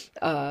 But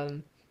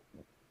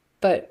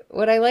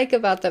what I like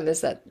about them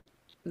is that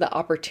the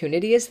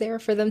opportunity is there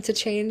for them to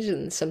change,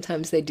 and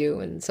sometimes they do,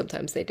 and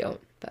sometimes they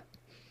don't.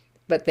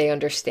 But they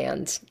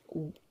understand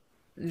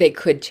they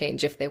could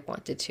change if they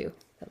wanted to.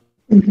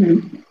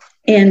 Mm-hmm.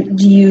 And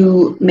do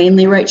you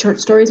mainly write short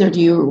stories, or do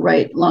you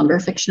write longer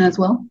fiction as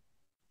well?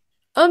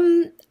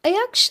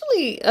 I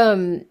actually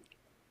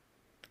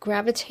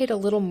gravitate a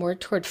little more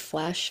toward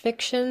flash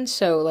fiction,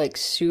 so like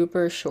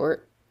super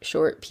short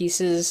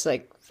pieces,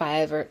 like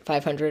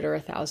 500 or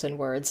 1,000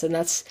 words, and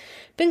that's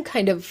been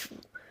kind of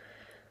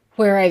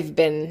where I've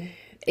been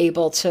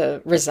able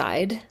to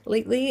reside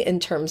lately in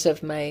terms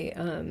of my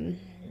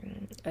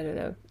I don't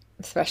know,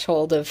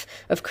 threshold of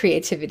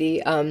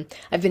creativity.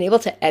 I've been able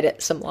to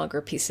edit some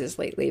longer pieces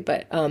lately,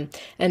 but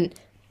and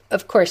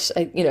of course,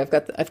 I've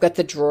got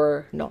the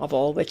drawer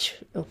novel, which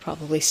will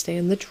probably stay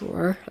in the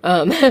drawer.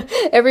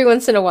 Every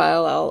once in a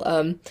while,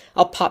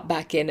 I'll pop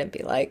back in and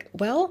be like,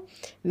 well,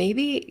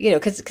 maybe,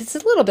 because it's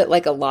a little bit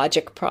like a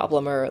logic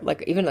problem, or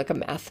like even like a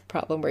math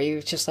problem, where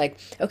you're just like,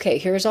 okay,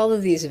 here's all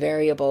of these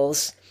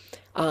variables.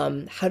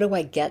 How do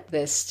I get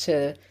this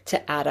to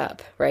add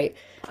up, right?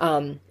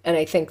 And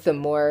I think the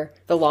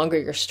longer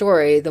your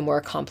story, the more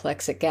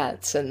complex it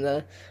gets, and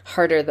the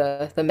harder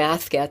the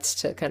math gets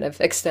to kind of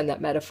extend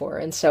that metaphor.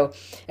 And so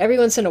every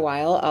once in a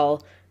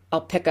while,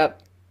 I'll pick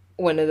up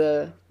one of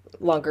the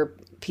longer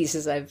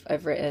pieces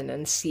I've written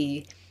and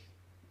see,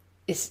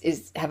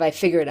 is have I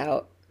figured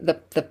out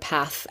the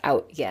path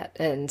out yet?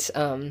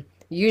 And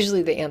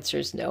usually the answer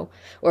is no.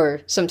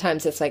 Or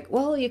sometimes it's like,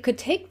 well, you could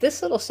take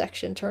this little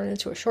section, turn it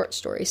into a short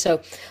story.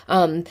 So,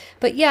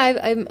 but yeah,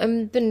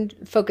 I've been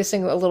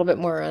focusing a little bit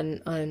more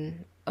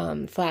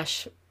on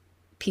flash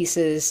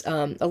pieces,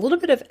 a little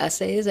bit of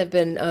essays. I've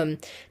been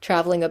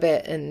traveling a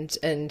bit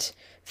and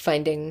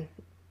finding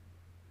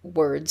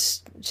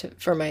words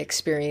for my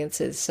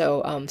experiences.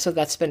 So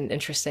that's been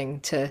interesting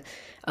to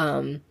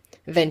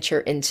venture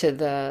into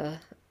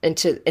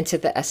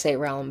the essay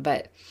realm,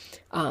 but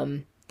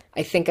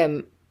I think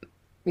I'm,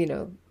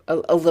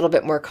 a little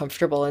bit more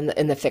comfortable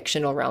in the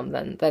fictional realm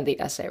than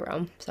the essay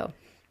realm. So,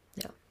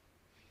 yeah.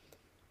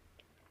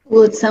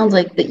 Well, it sounds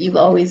like that you've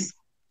always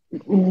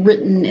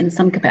written in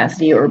some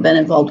capacity or been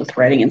involved with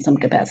writing in some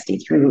capacity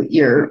through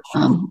your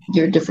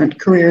different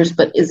careers.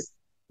 But is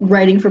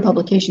writing for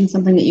publication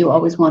something that you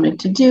always wanted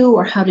to do,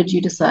 or how did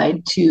you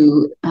decide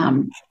to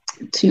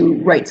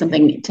write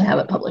something to have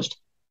it published?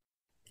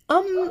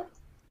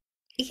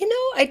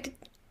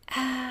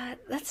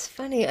 That's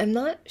funny. I'm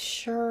not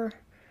sure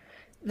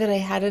that I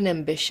had an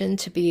ambition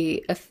to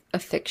be a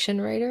fiction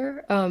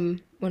writer.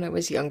 When I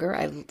was younger,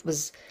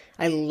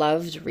 I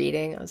loved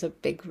reading. I was a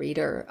big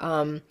reader.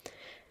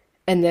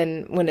 And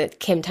then when it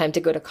came time to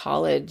go to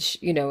college,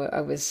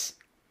 I was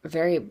a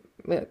very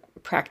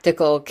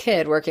practical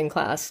kid, working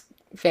class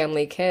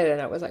family kid,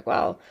 and I was like,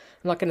 well,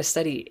 I'm not going to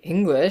study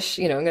English,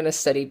 I'm going to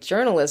study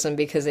journalism,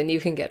 because then you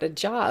can get a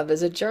job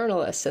as a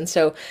journalist. And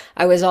so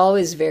I was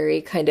always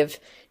very kind of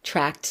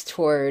tracked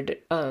toward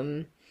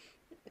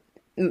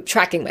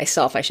tracking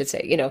myself, I should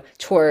say,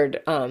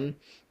 toward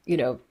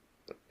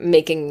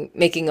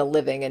making a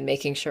living and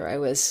making sure I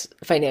was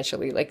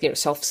financially, like,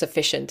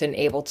 self-sufficient and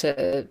able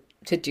to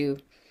do,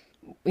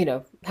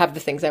 have the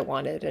things I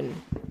wanted. And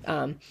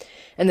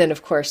then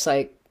of course,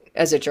 like,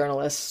 as a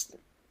journalist,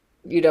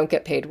 you don't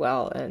get paid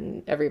well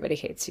and everybody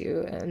hates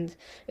you. And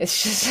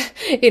it's just,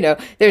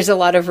 there's a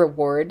lot of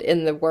reward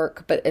in the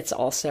work, but it's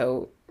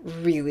also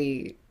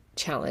really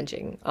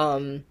challenging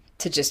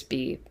to just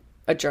be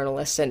a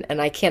journalist.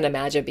 And I can't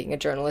imagine being a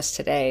journalist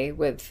today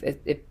with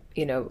it,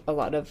 a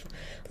lot of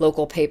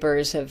local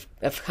papers have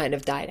kind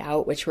of died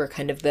out, which were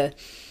kind of the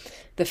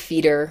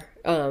feeder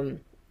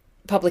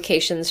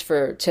publications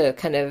to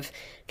kind of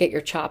get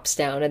your chops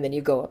down, and then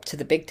you go up to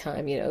the big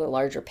time, the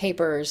larger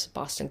papers,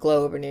 Boston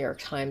Globe or New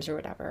York Times or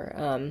whatever.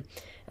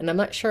 And I'm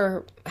not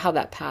sure how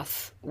that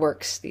path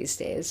works these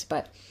days,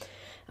 but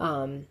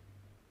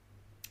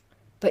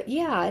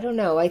yeah, I don't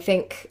know. I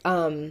think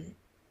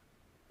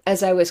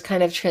as I was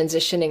kind of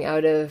transitioning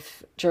out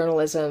of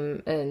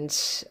journalism and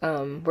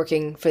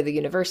working for the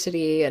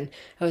university, and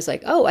I was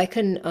like, oh, I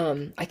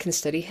can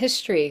study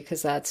history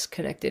because that's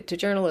connected to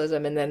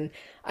journalism. And then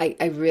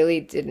I really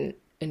didn't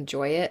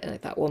enjoy it, and I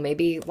thought, well,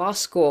 maybe law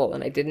school,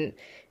 and I didn't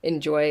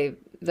enjoy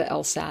the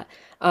LSAT.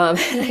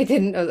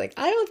 And I was like,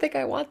 I don't think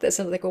I want this.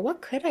 And I was like, well,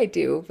 what could I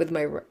do with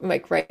my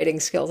writing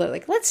skills? I was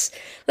like,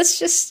 let's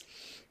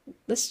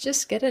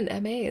just get an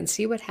MA and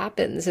see what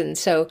happens. And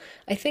so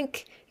I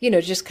think,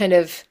 just kind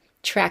of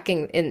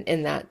tracking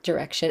in that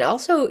direction.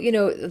 Also, I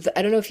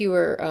don't know if you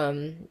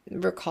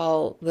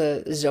recall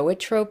the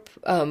zoetrope,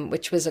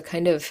 which was a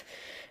kind of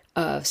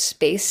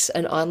space,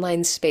 an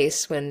online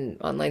space when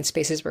online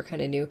spaces were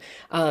kind of new.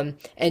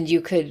 And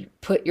you could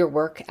put your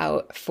work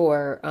out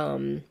for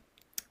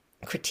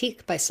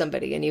critique by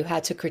somebody, and you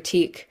had to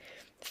critique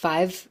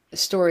 5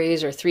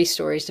 stories or 3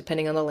 stories,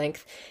 depending on the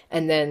length.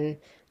 And then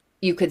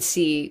you could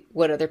see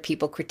what other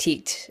people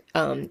critiqued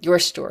your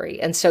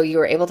story. And so you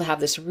were able to have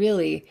this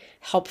really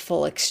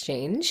helpful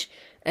exchange.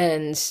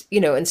 And,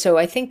 and so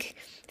I think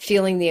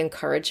feeling the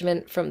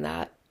encouragement from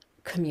that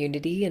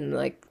community in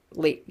like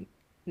late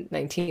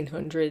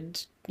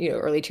 1900s,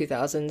 early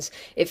 2000s,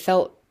 it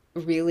felt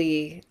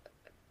really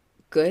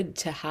good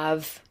to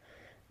have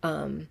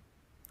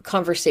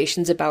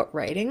conversations about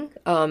writing,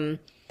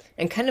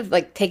 and kind of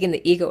like taking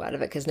the ego out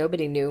of it, because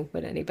nobody knew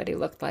what anybody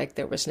looked like.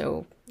 There was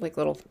no like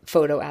little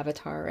photo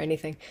avatar or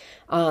anything.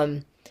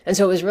 And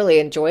so it was really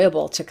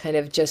enjoyable to kind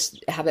of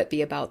just have it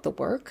be about the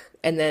work,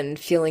 and then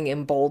feeling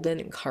emboldened,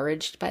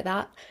 encouraged by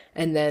that,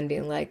 and then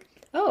being like,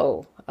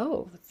 oh,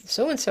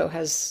 so-and-so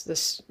has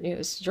this,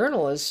 this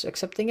journal is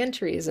accepting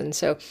entries. And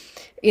so,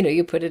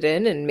 you put it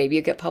in, and maybe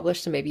you get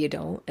published and maybe you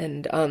don't.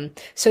 And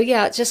so,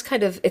 yeah, it just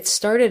kind of, it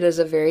started as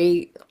a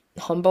very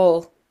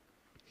humble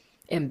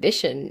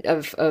ambition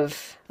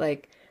of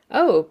like,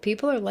 oh,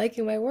 people are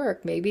liking my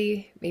work.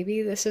 Maybe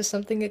this is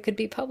something that could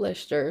be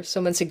published, or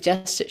someone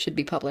suggests it should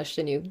be published,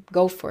 and you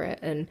go for it.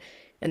 And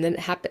then it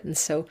happens.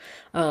 So,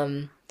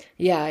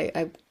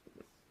 yeah,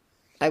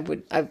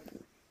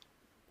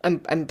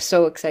 I'm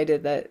so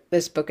excited that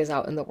this book is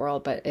out in the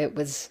world, but it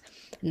was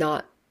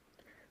not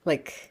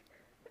like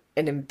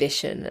an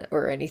ambition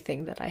or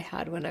anything that I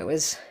had when I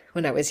was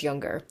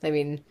younger. I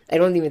mean, I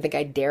don't even think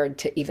I dared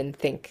to even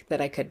think that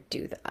I could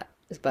do that,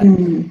 but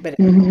it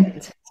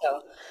happened.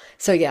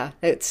 So yeah,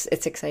 it's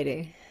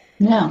exciting.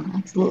 Yeah,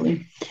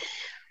 absolutely.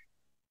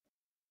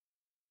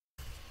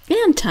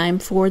 And time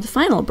for the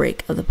final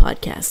break of the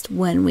podcast.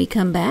 When we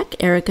come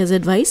back, Erica's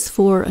advice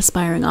for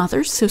aspiring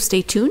authors. So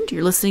stay tuned.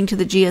 You're listening to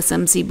the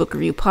GSMC Book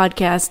Review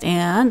Podcast,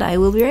 and I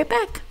will be right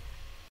back.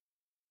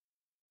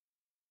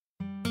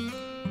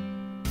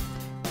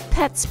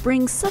 Pets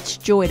bring such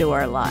joy to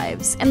our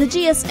lives, and the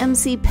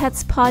GSMC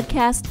Pets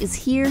Podcast is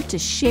here to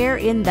share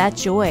in that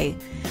joy.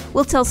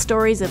 We'll tell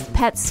stories of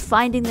pets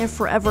finding their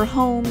forever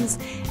homes,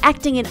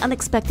 acting in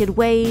unexpected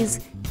ways,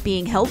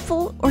 being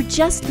helpful, or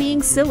just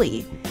being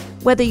silly.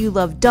 Whether you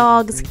love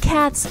dogs,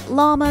 cats,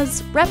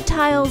 llamas,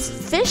 reptiles,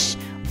 fish,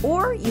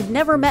 or you've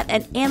never met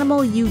an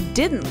animal you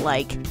didn't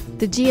like,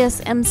 the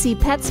GSMC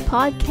Pets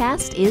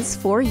Podcast is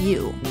for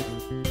you.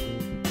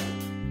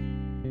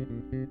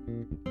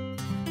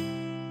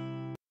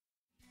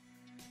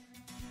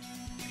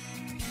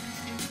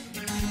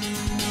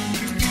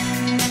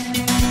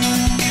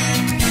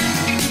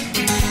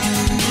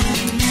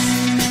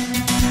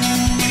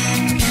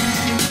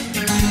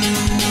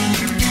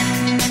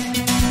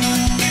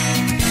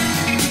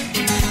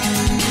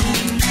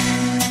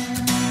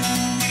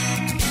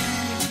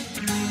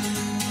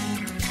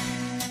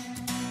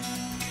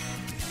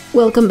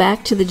 Welcome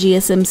back to the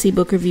GSMC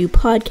Book Review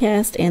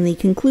Podcast and the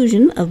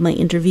conclusion of my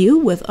interview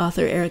with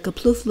author Erica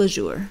Plouffe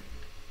Lazure.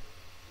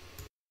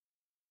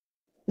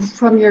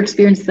 From your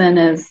experience then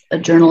as a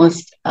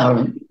journalist,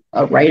 a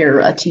writer,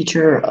 a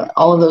teacher,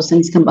 all of those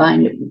things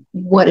combined,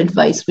 what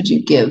advice would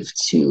you give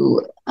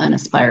to an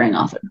aspiring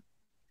author?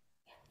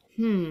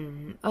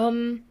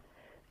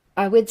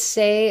 I would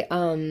say,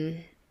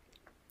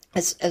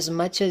 as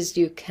much as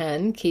you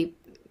can, keep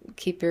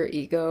your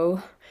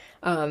ego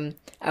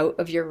out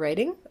of your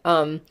writing.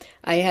 I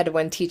had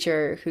one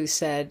teacher who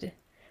said,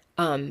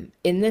 we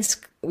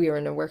were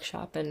in a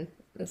workshop, and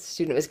the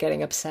student was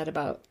getting upset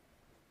about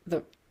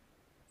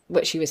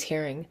what she was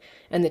hearing.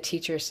 And the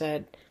teacher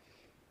said,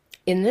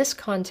 in this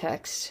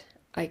context,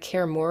 I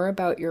care more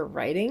about your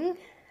writing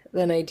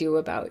than I do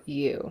about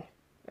you.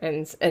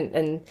 And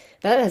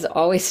that has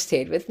always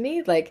stayed with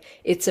me. Like,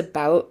 it's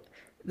about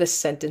the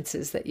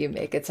sentences that you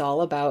make. It's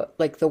all about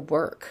like the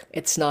work.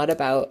 It's not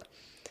about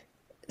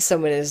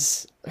someone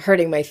is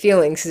hurting my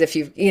feelings, as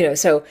if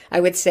so I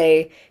would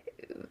say,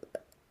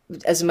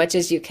 as much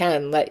as you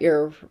can, let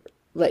your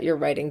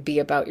writing be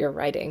about your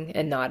writing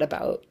and not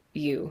about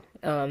you.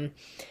 And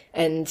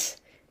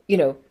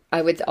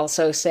I would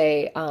also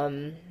say,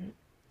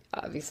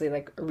 obviously,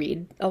 like,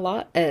 read a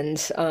lot, and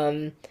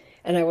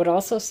I would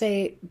also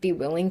say be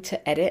willing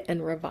to edit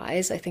and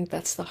revise. I think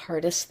that's the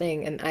hardest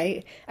thing, and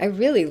I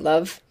really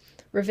love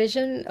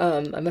revision.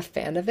 I'm a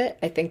fan of it.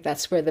 I think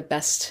that's where the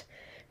best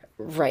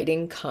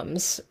writing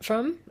comes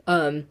from,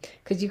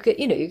 because you get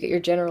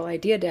your general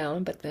idea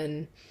down, but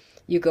then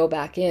you go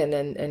back in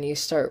and you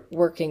start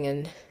working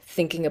and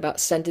thinking about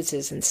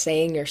sentences and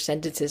saying your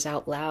sentences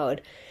out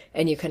loud,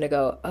 and you kind of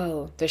go,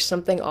 oh, there's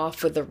something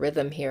off with the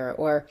rhythm here,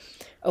 or,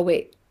 oh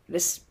wait,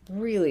 this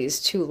really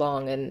is too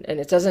long, and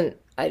it doesn't,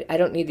 I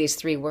don't need these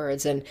 3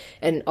 words, and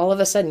all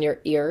of a sudden your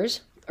ears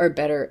are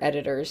better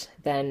editors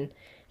than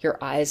your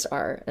eyes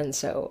are. And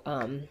so,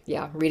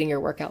 reading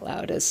your work out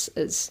loud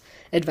is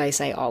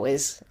advice I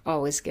always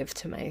give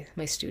to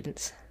my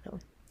students. So.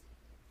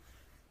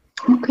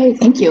 Okay,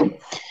 thank you.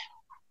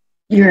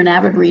 You're an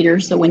avid reader,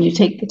 so when you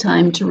take the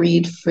time to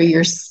read for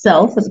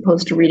yourself as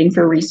opposed to reading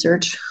for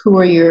research, who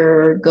are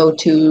your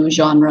go-to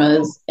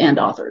genres and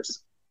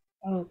authors?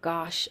 Oh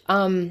gosh,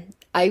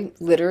 I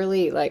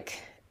literally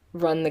like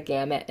run the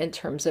gamut in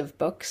terms of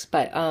books,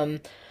 but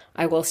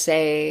I will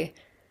say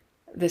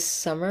this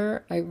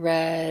summer I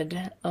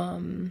read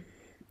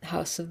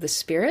House of the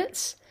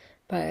Spirits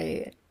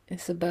by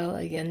Isabel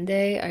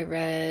Allende. I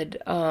read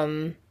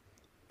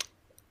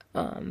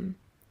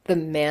The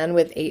Man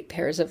with Eight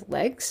Pairs of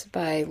Legs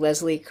by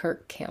Leslie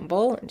Kirk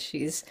Campbell, and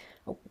she's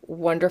a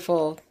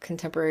wonderful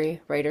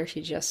contemporary writer.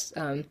 She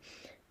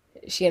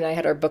and I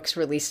had our books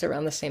released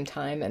around the same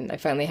time, and I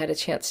finally had a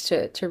chance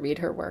to read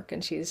her work,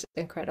 and she's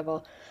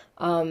incredible.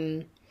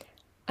 Um,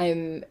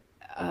 I'm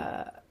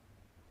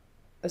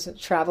as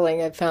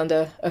traveling, I found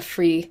a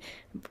free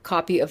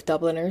copy of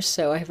Dubliners,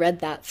 so I read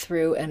that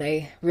through, and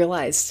I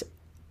realized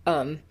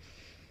um,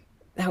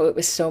 how it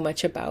was so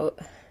much about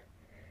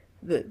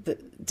the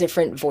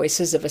different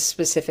voices of a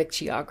specific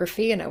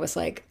geography, and I was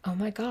like, oh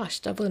my gosh,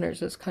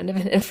 Dubliners is kind of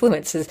an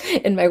influence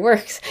in my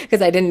works,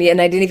 because I didn't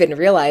even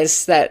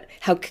realize that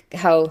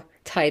how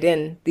tied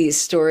in these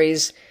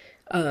stories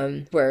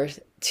were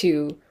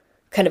to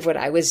kind of what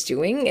I was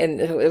doing,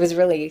 and it was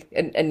really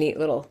a neat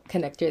little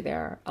connector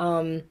there.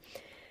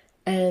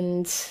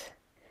 And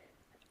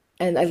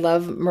and I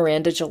love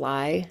Miranda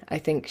July. I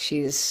think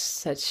she's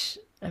such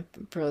a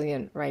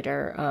brilliant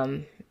writer.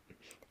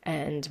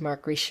 And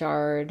Mark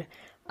Richard.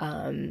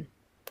 Um,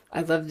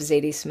 I love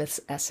Zadie Smith's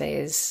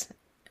essays,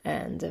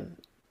 and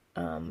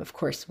of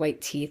course, White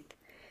Teeth.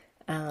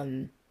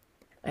 Um,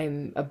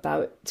 I'm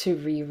about to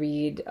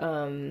reread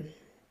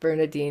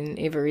Bernadine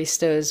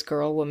Evaristo's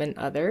Girl, Woman,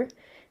 Other.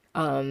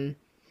 Um,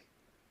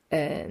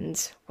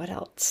 and what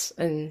else?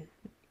 And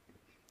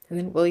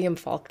then William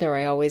Faulkner,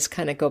 I always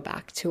kind of go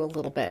back to a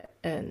little bit,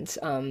 and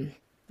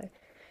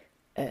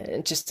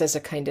just as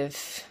a kind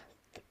of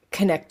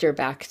connector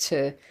back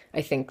to,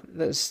 I think,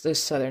 those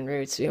southern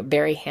roots.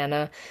 Barry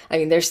Hannah. I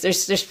mean, there's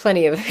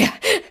plenty of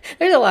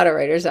there's a lot of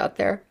writers out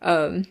there.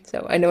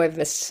 So I know I've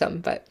missed some,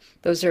 but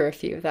those are a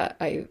few that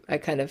I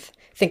kind of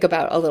think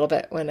about a little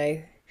bit when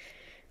I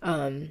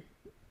um,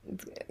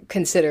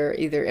 consider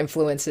either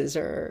influences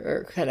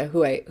or kind of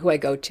who I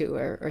go to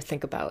or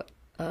think about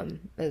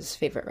as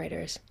favorite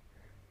writers.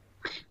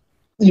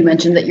 You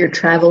mentioned that you're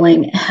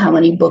traveling. How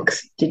many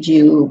books did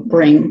you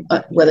bring,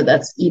 whether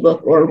that's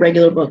ebook or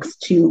regular books,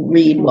 to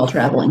read while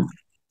traveling?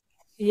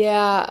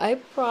 Yeah, I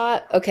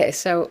brought. Okay,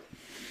 so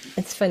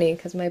it's funny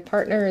because my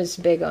partner is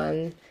big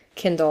on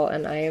Kindle,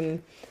 and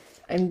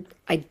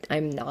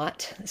I'm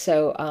not.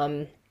 So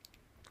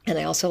and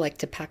I also like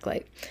to pack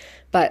light,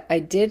 but I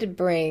did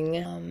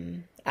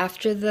bring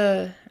After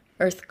the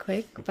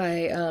Earthquake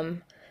by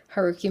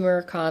Haruki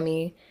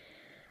Murakami.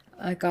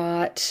 I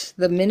got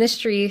The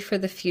Ministry for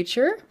the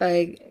Future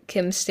by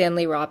Kim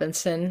Stanley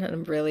Robinson, and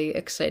I'm really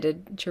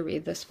excited to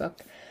read this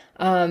book.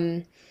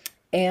 Um,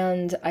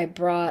 and I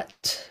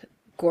brought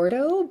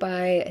Gordo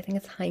by, I think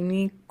it's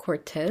Jaime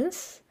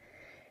Cortez,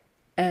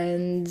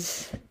 and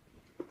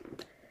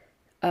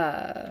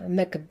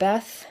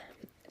Macbeth,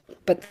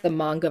 but the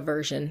manga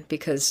version,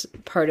 because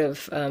part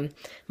of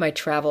my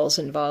travels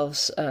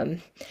involves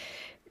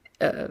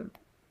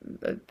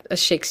a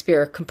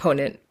Shakespeare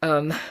component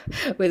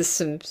with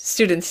some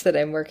students that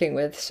I'm working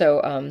with.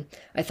 So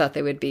I thought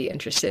they would be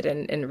interested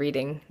in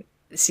reading,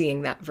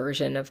 seeing that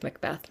version of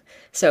Macbeth.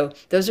 So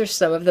those are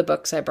some of the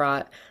books I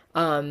brought.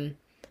 I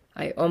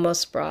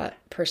almost brought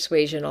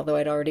Persuasion, although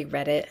I'd already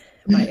read it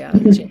by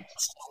James.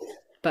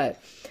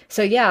 But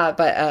so yeah,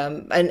 but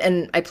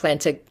and I plan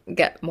to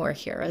get more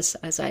here as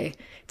I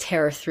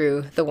tear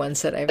through the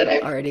ones that I've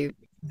already.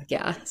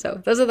 Yeah,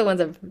 so those are the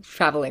ones I'm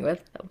traveling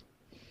with. So.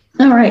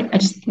 All right. I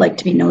just like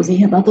to be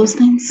nosy about those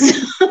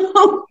things.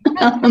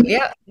 um,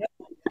 Yeah.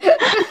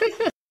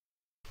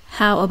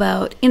 How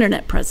about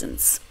internet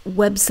presence,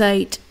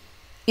 website,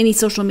 any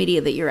social media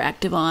that you're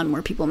active on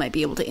where people might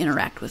be able to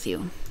interact with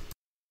you?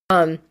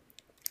 Um,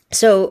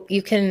 so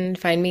you can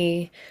find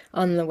me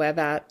on the web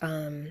at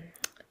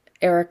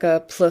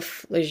Erica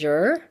Plouffe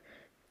Lazure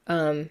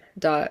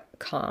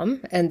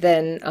 .com, and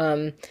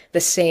then the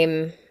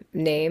same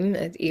name,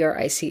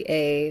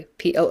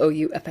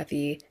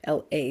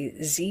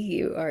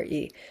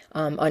 EricAPlouffelazure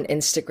on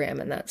Instagram,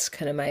 and that's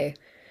kind of my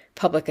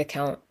public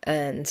account.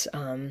 And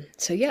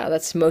so yeah,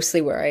 that's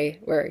mostly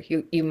where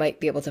you might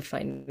be able to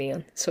find me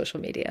on social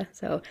media.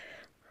 So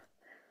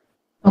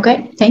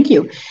okay. Thank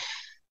you.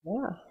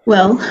 yeah.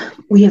 Well,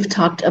 we have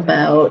talked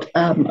about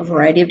a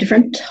variety of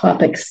different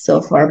topics so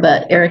far,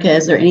 but Erica,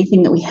 is there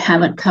anything that we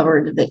haven't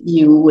covered that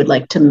you would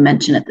like to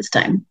mention at this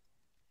time?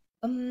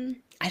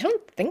 I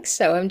don't think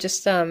so. I'm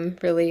just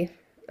really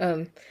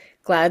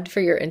glad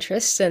for your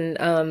interest,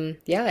 and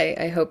yeah,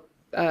 I hope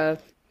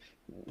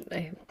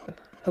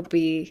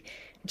we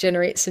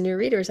generate some new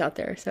readers out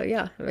there. So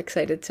yeah, I'm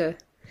excited to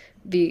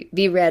be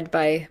read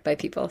by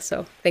people.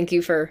 So thank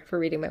you for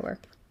reading my work.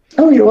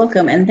 Oh, you're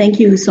welcome. And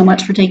thank you so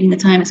much for taking the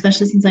time,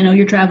 especially since I know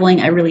you're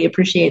traveling. I really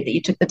appreciate that you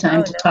took the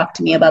time Oh to no, talk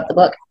to me about the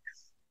book.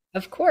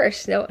 of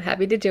course. No,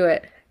 happy to do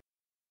it.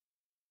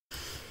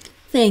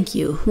 Thank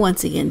you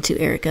once again to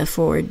Erica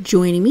for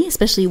joining me,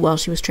 especially while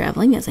she was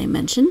traveling, as I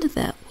mentioned.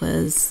 That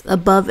was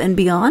above and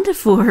beyond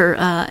for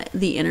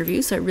the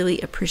interview, so I really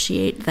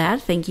appreciate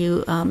that. Thank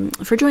you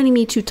for joining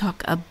me to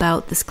talk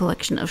about this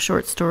collection of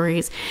short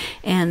stories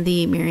and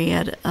the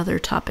myriad other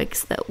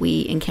topics that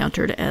we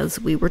encountered as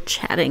we were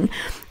chatting.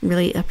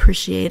 Really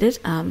appreciate it.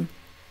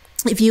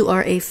 If you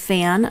are a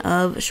fan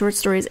of short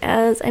stories,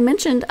 as I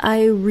mentioned,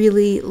 I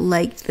really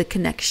liked the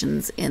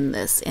connections in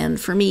this. And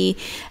for me,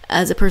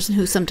 as a person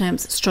who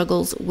sometimes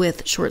struggles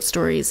with short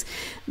stories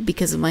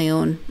because of my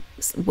own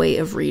way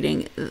of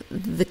reading,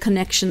 the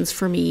connections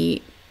for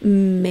me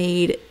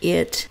made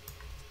it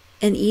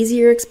an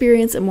easier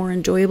experience, a more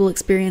enjoyable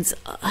experience.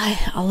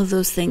 All of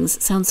those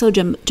things sound so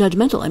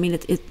judgmental. I mean,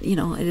 it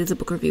is a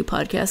book review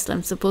podcast.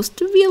 I'm supposed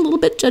to be a little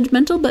bit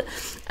judgmental, but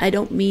I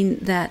don't mean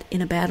that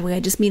in a bad way.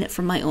 I just mean it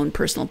from my own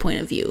personal point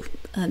of view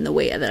and the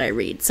way that I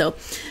read. So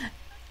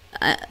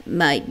I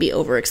might be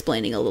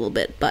over-explaining a little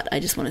bit, but I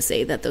just want to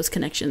say that those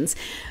connections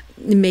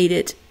made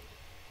it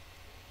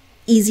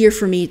easier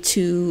for me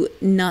to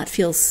not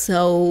feel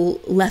so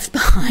left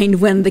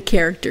behind when the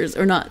characters,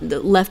 or not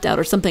left out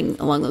or something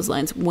along those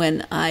lines,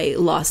 when I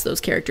lost those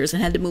characters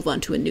and had to move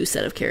on to a new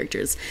set of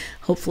characters.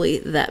 Hopefully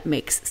that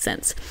makes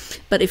sense.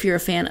 But if you're a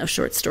fan of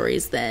short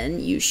stories, then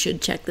you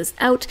should check this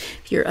out.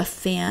 If you're a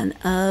fan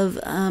of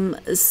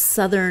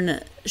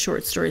Southern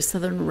short stories,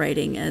 Southern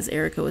writing, as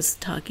Erica was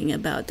talking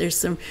about, there's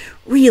some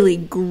really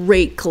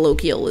great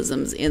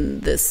colloquialisms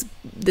in this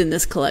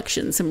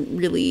collection, some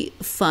really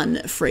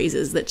fun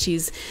phrases that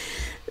she's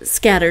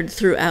scattered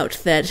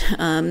throughout that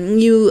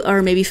you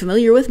are maybe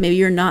familiar with, maybe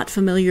you're not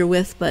familiar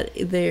with, but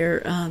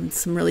they're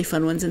some really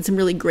fun ones and some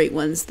really great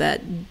ones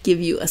that give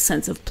you a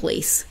sense of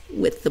place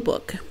with the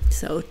book.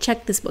 So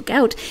check this book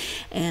out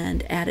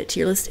and add it to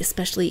your list,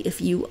 especially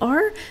if you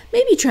are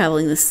maybe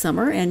traveling this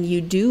summer and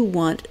you do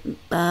want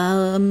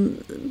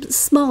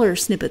smaller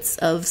snippets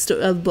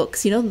of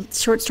books. You know,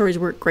 short stories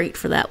work great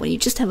for that when you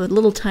just have a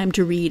little time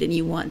to read and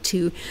you want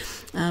to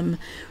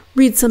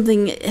read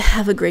something,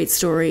 have a great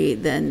story,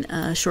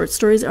 then short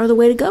stories are the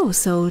way to go.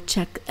 So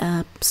check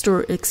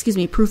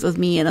Proof of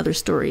Me and Other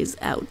Stories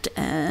out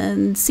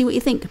and see what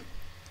you think.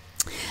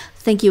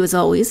 Thank you as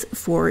always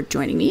for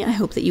joining me. I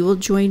hope that you will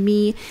join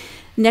me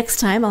next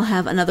time. I'll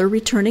have another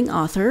returning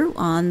author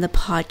on the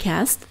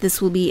podcast.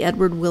 This will be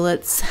Edward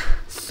Willett's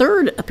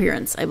third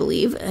appearance, I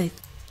believe,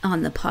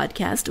 on the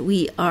podcast.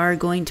 We are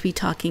going to be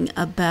talking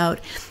about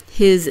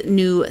his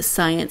new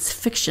science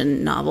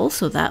fiction novel,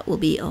 so that will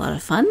be a lot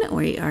of fun.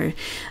 We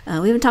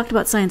haven't talked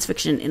about science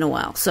fiction in a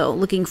while, so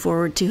looking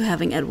forward to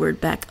having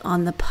Edward back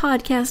on the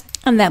podcast.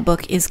 And that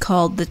book is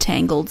called The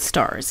Tangled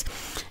Stars.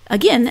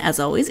 Again, as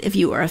always, if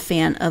you are a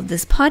fan of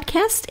this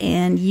podcast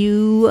and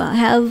you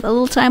have a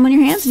little time on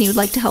your hands and you would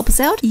like to help us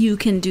out, you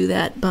can do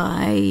that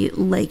by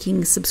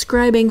liking,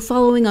 subscribing,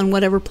 following on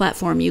whatever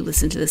platform you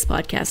listen to this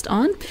podcast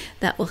on.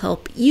 That will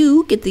help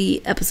you get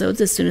the episodes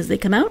as soon as they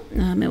come out.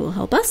 It will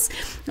help us.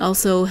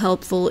 Also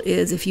helpful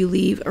is if you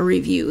leave a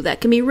review.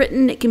 That can be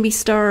written, it can be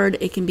starred,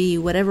 it can be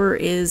whatever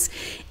is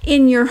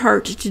in your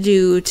heart to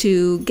do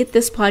to get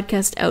this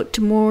podcast out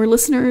to more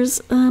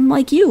listeners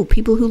like you,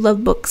 people who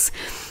love books.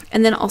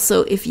 And then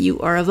also, if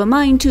you are of a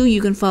mind to, you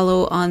can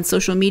follow on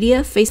social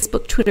media,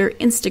 Facebook, Twitter,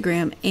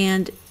 Instagram,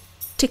 and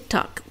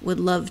TikTok.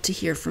 Would love to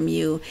hear from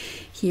you,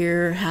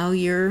 hear how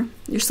your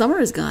summer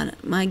has gone.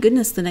 My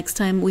goodness, the next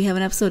time we have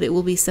an episode, it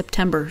will be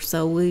September,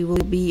 so we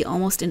will be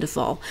almost into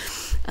fall.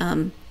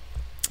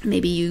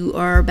 Maybe you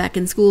are back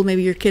in school,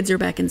 maybe your kids are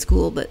back in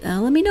school, but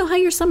let me know how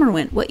your summer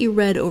went, what you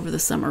read over the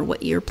summer,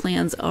 what your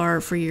plans are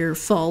for your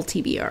fall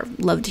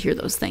TBR. Love to hear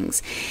those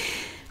things.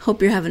 Hope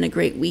you're having a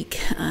great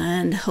week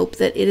and hope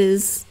that it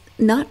is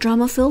not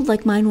drama-filled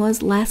like mine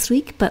was last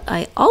week, but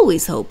I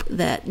always hope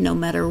that no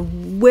matter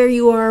where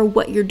you are,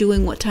 what you're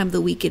doing, what time of the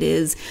week it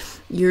is,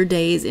 your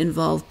days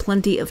involve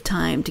plenty of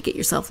time to get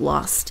yourself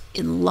lost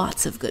in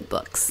lots of good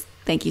books.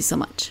 Thank you so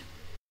much.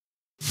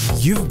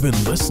 You've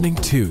been listening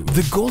to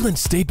the Golden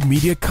State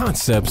Media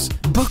Concepts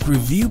Book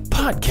Review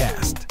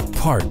Podcast,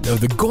 part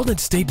of the Golden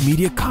State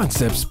Media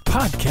Concepts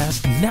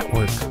Podcast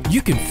Network.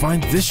 You can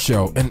find this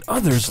show and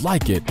others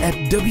like it at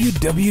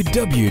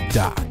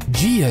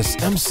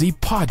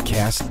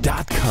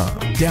www.gsmcpodcast.com.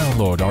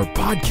 Download our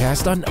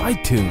podcast on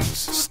iTunes,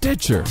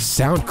 Stitcher,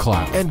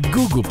 SoundCloud, and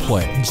Google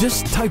Play.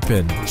 Just type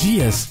in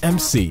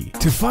GSMC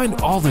to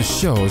find all the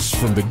shows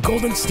from the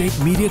Golden State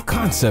Media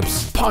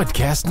Concepts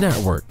Podcast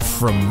Network,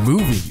 from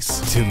movies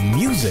to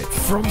music,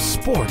 from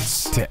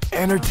sports to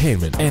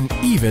entertainment, and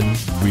even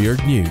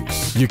weird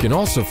news. You can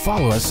also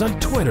follow us on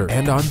Twitter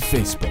and on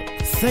Facebook.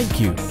 Thank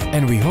you,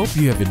 and we hope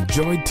you have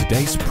enjoyed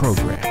today's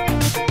program.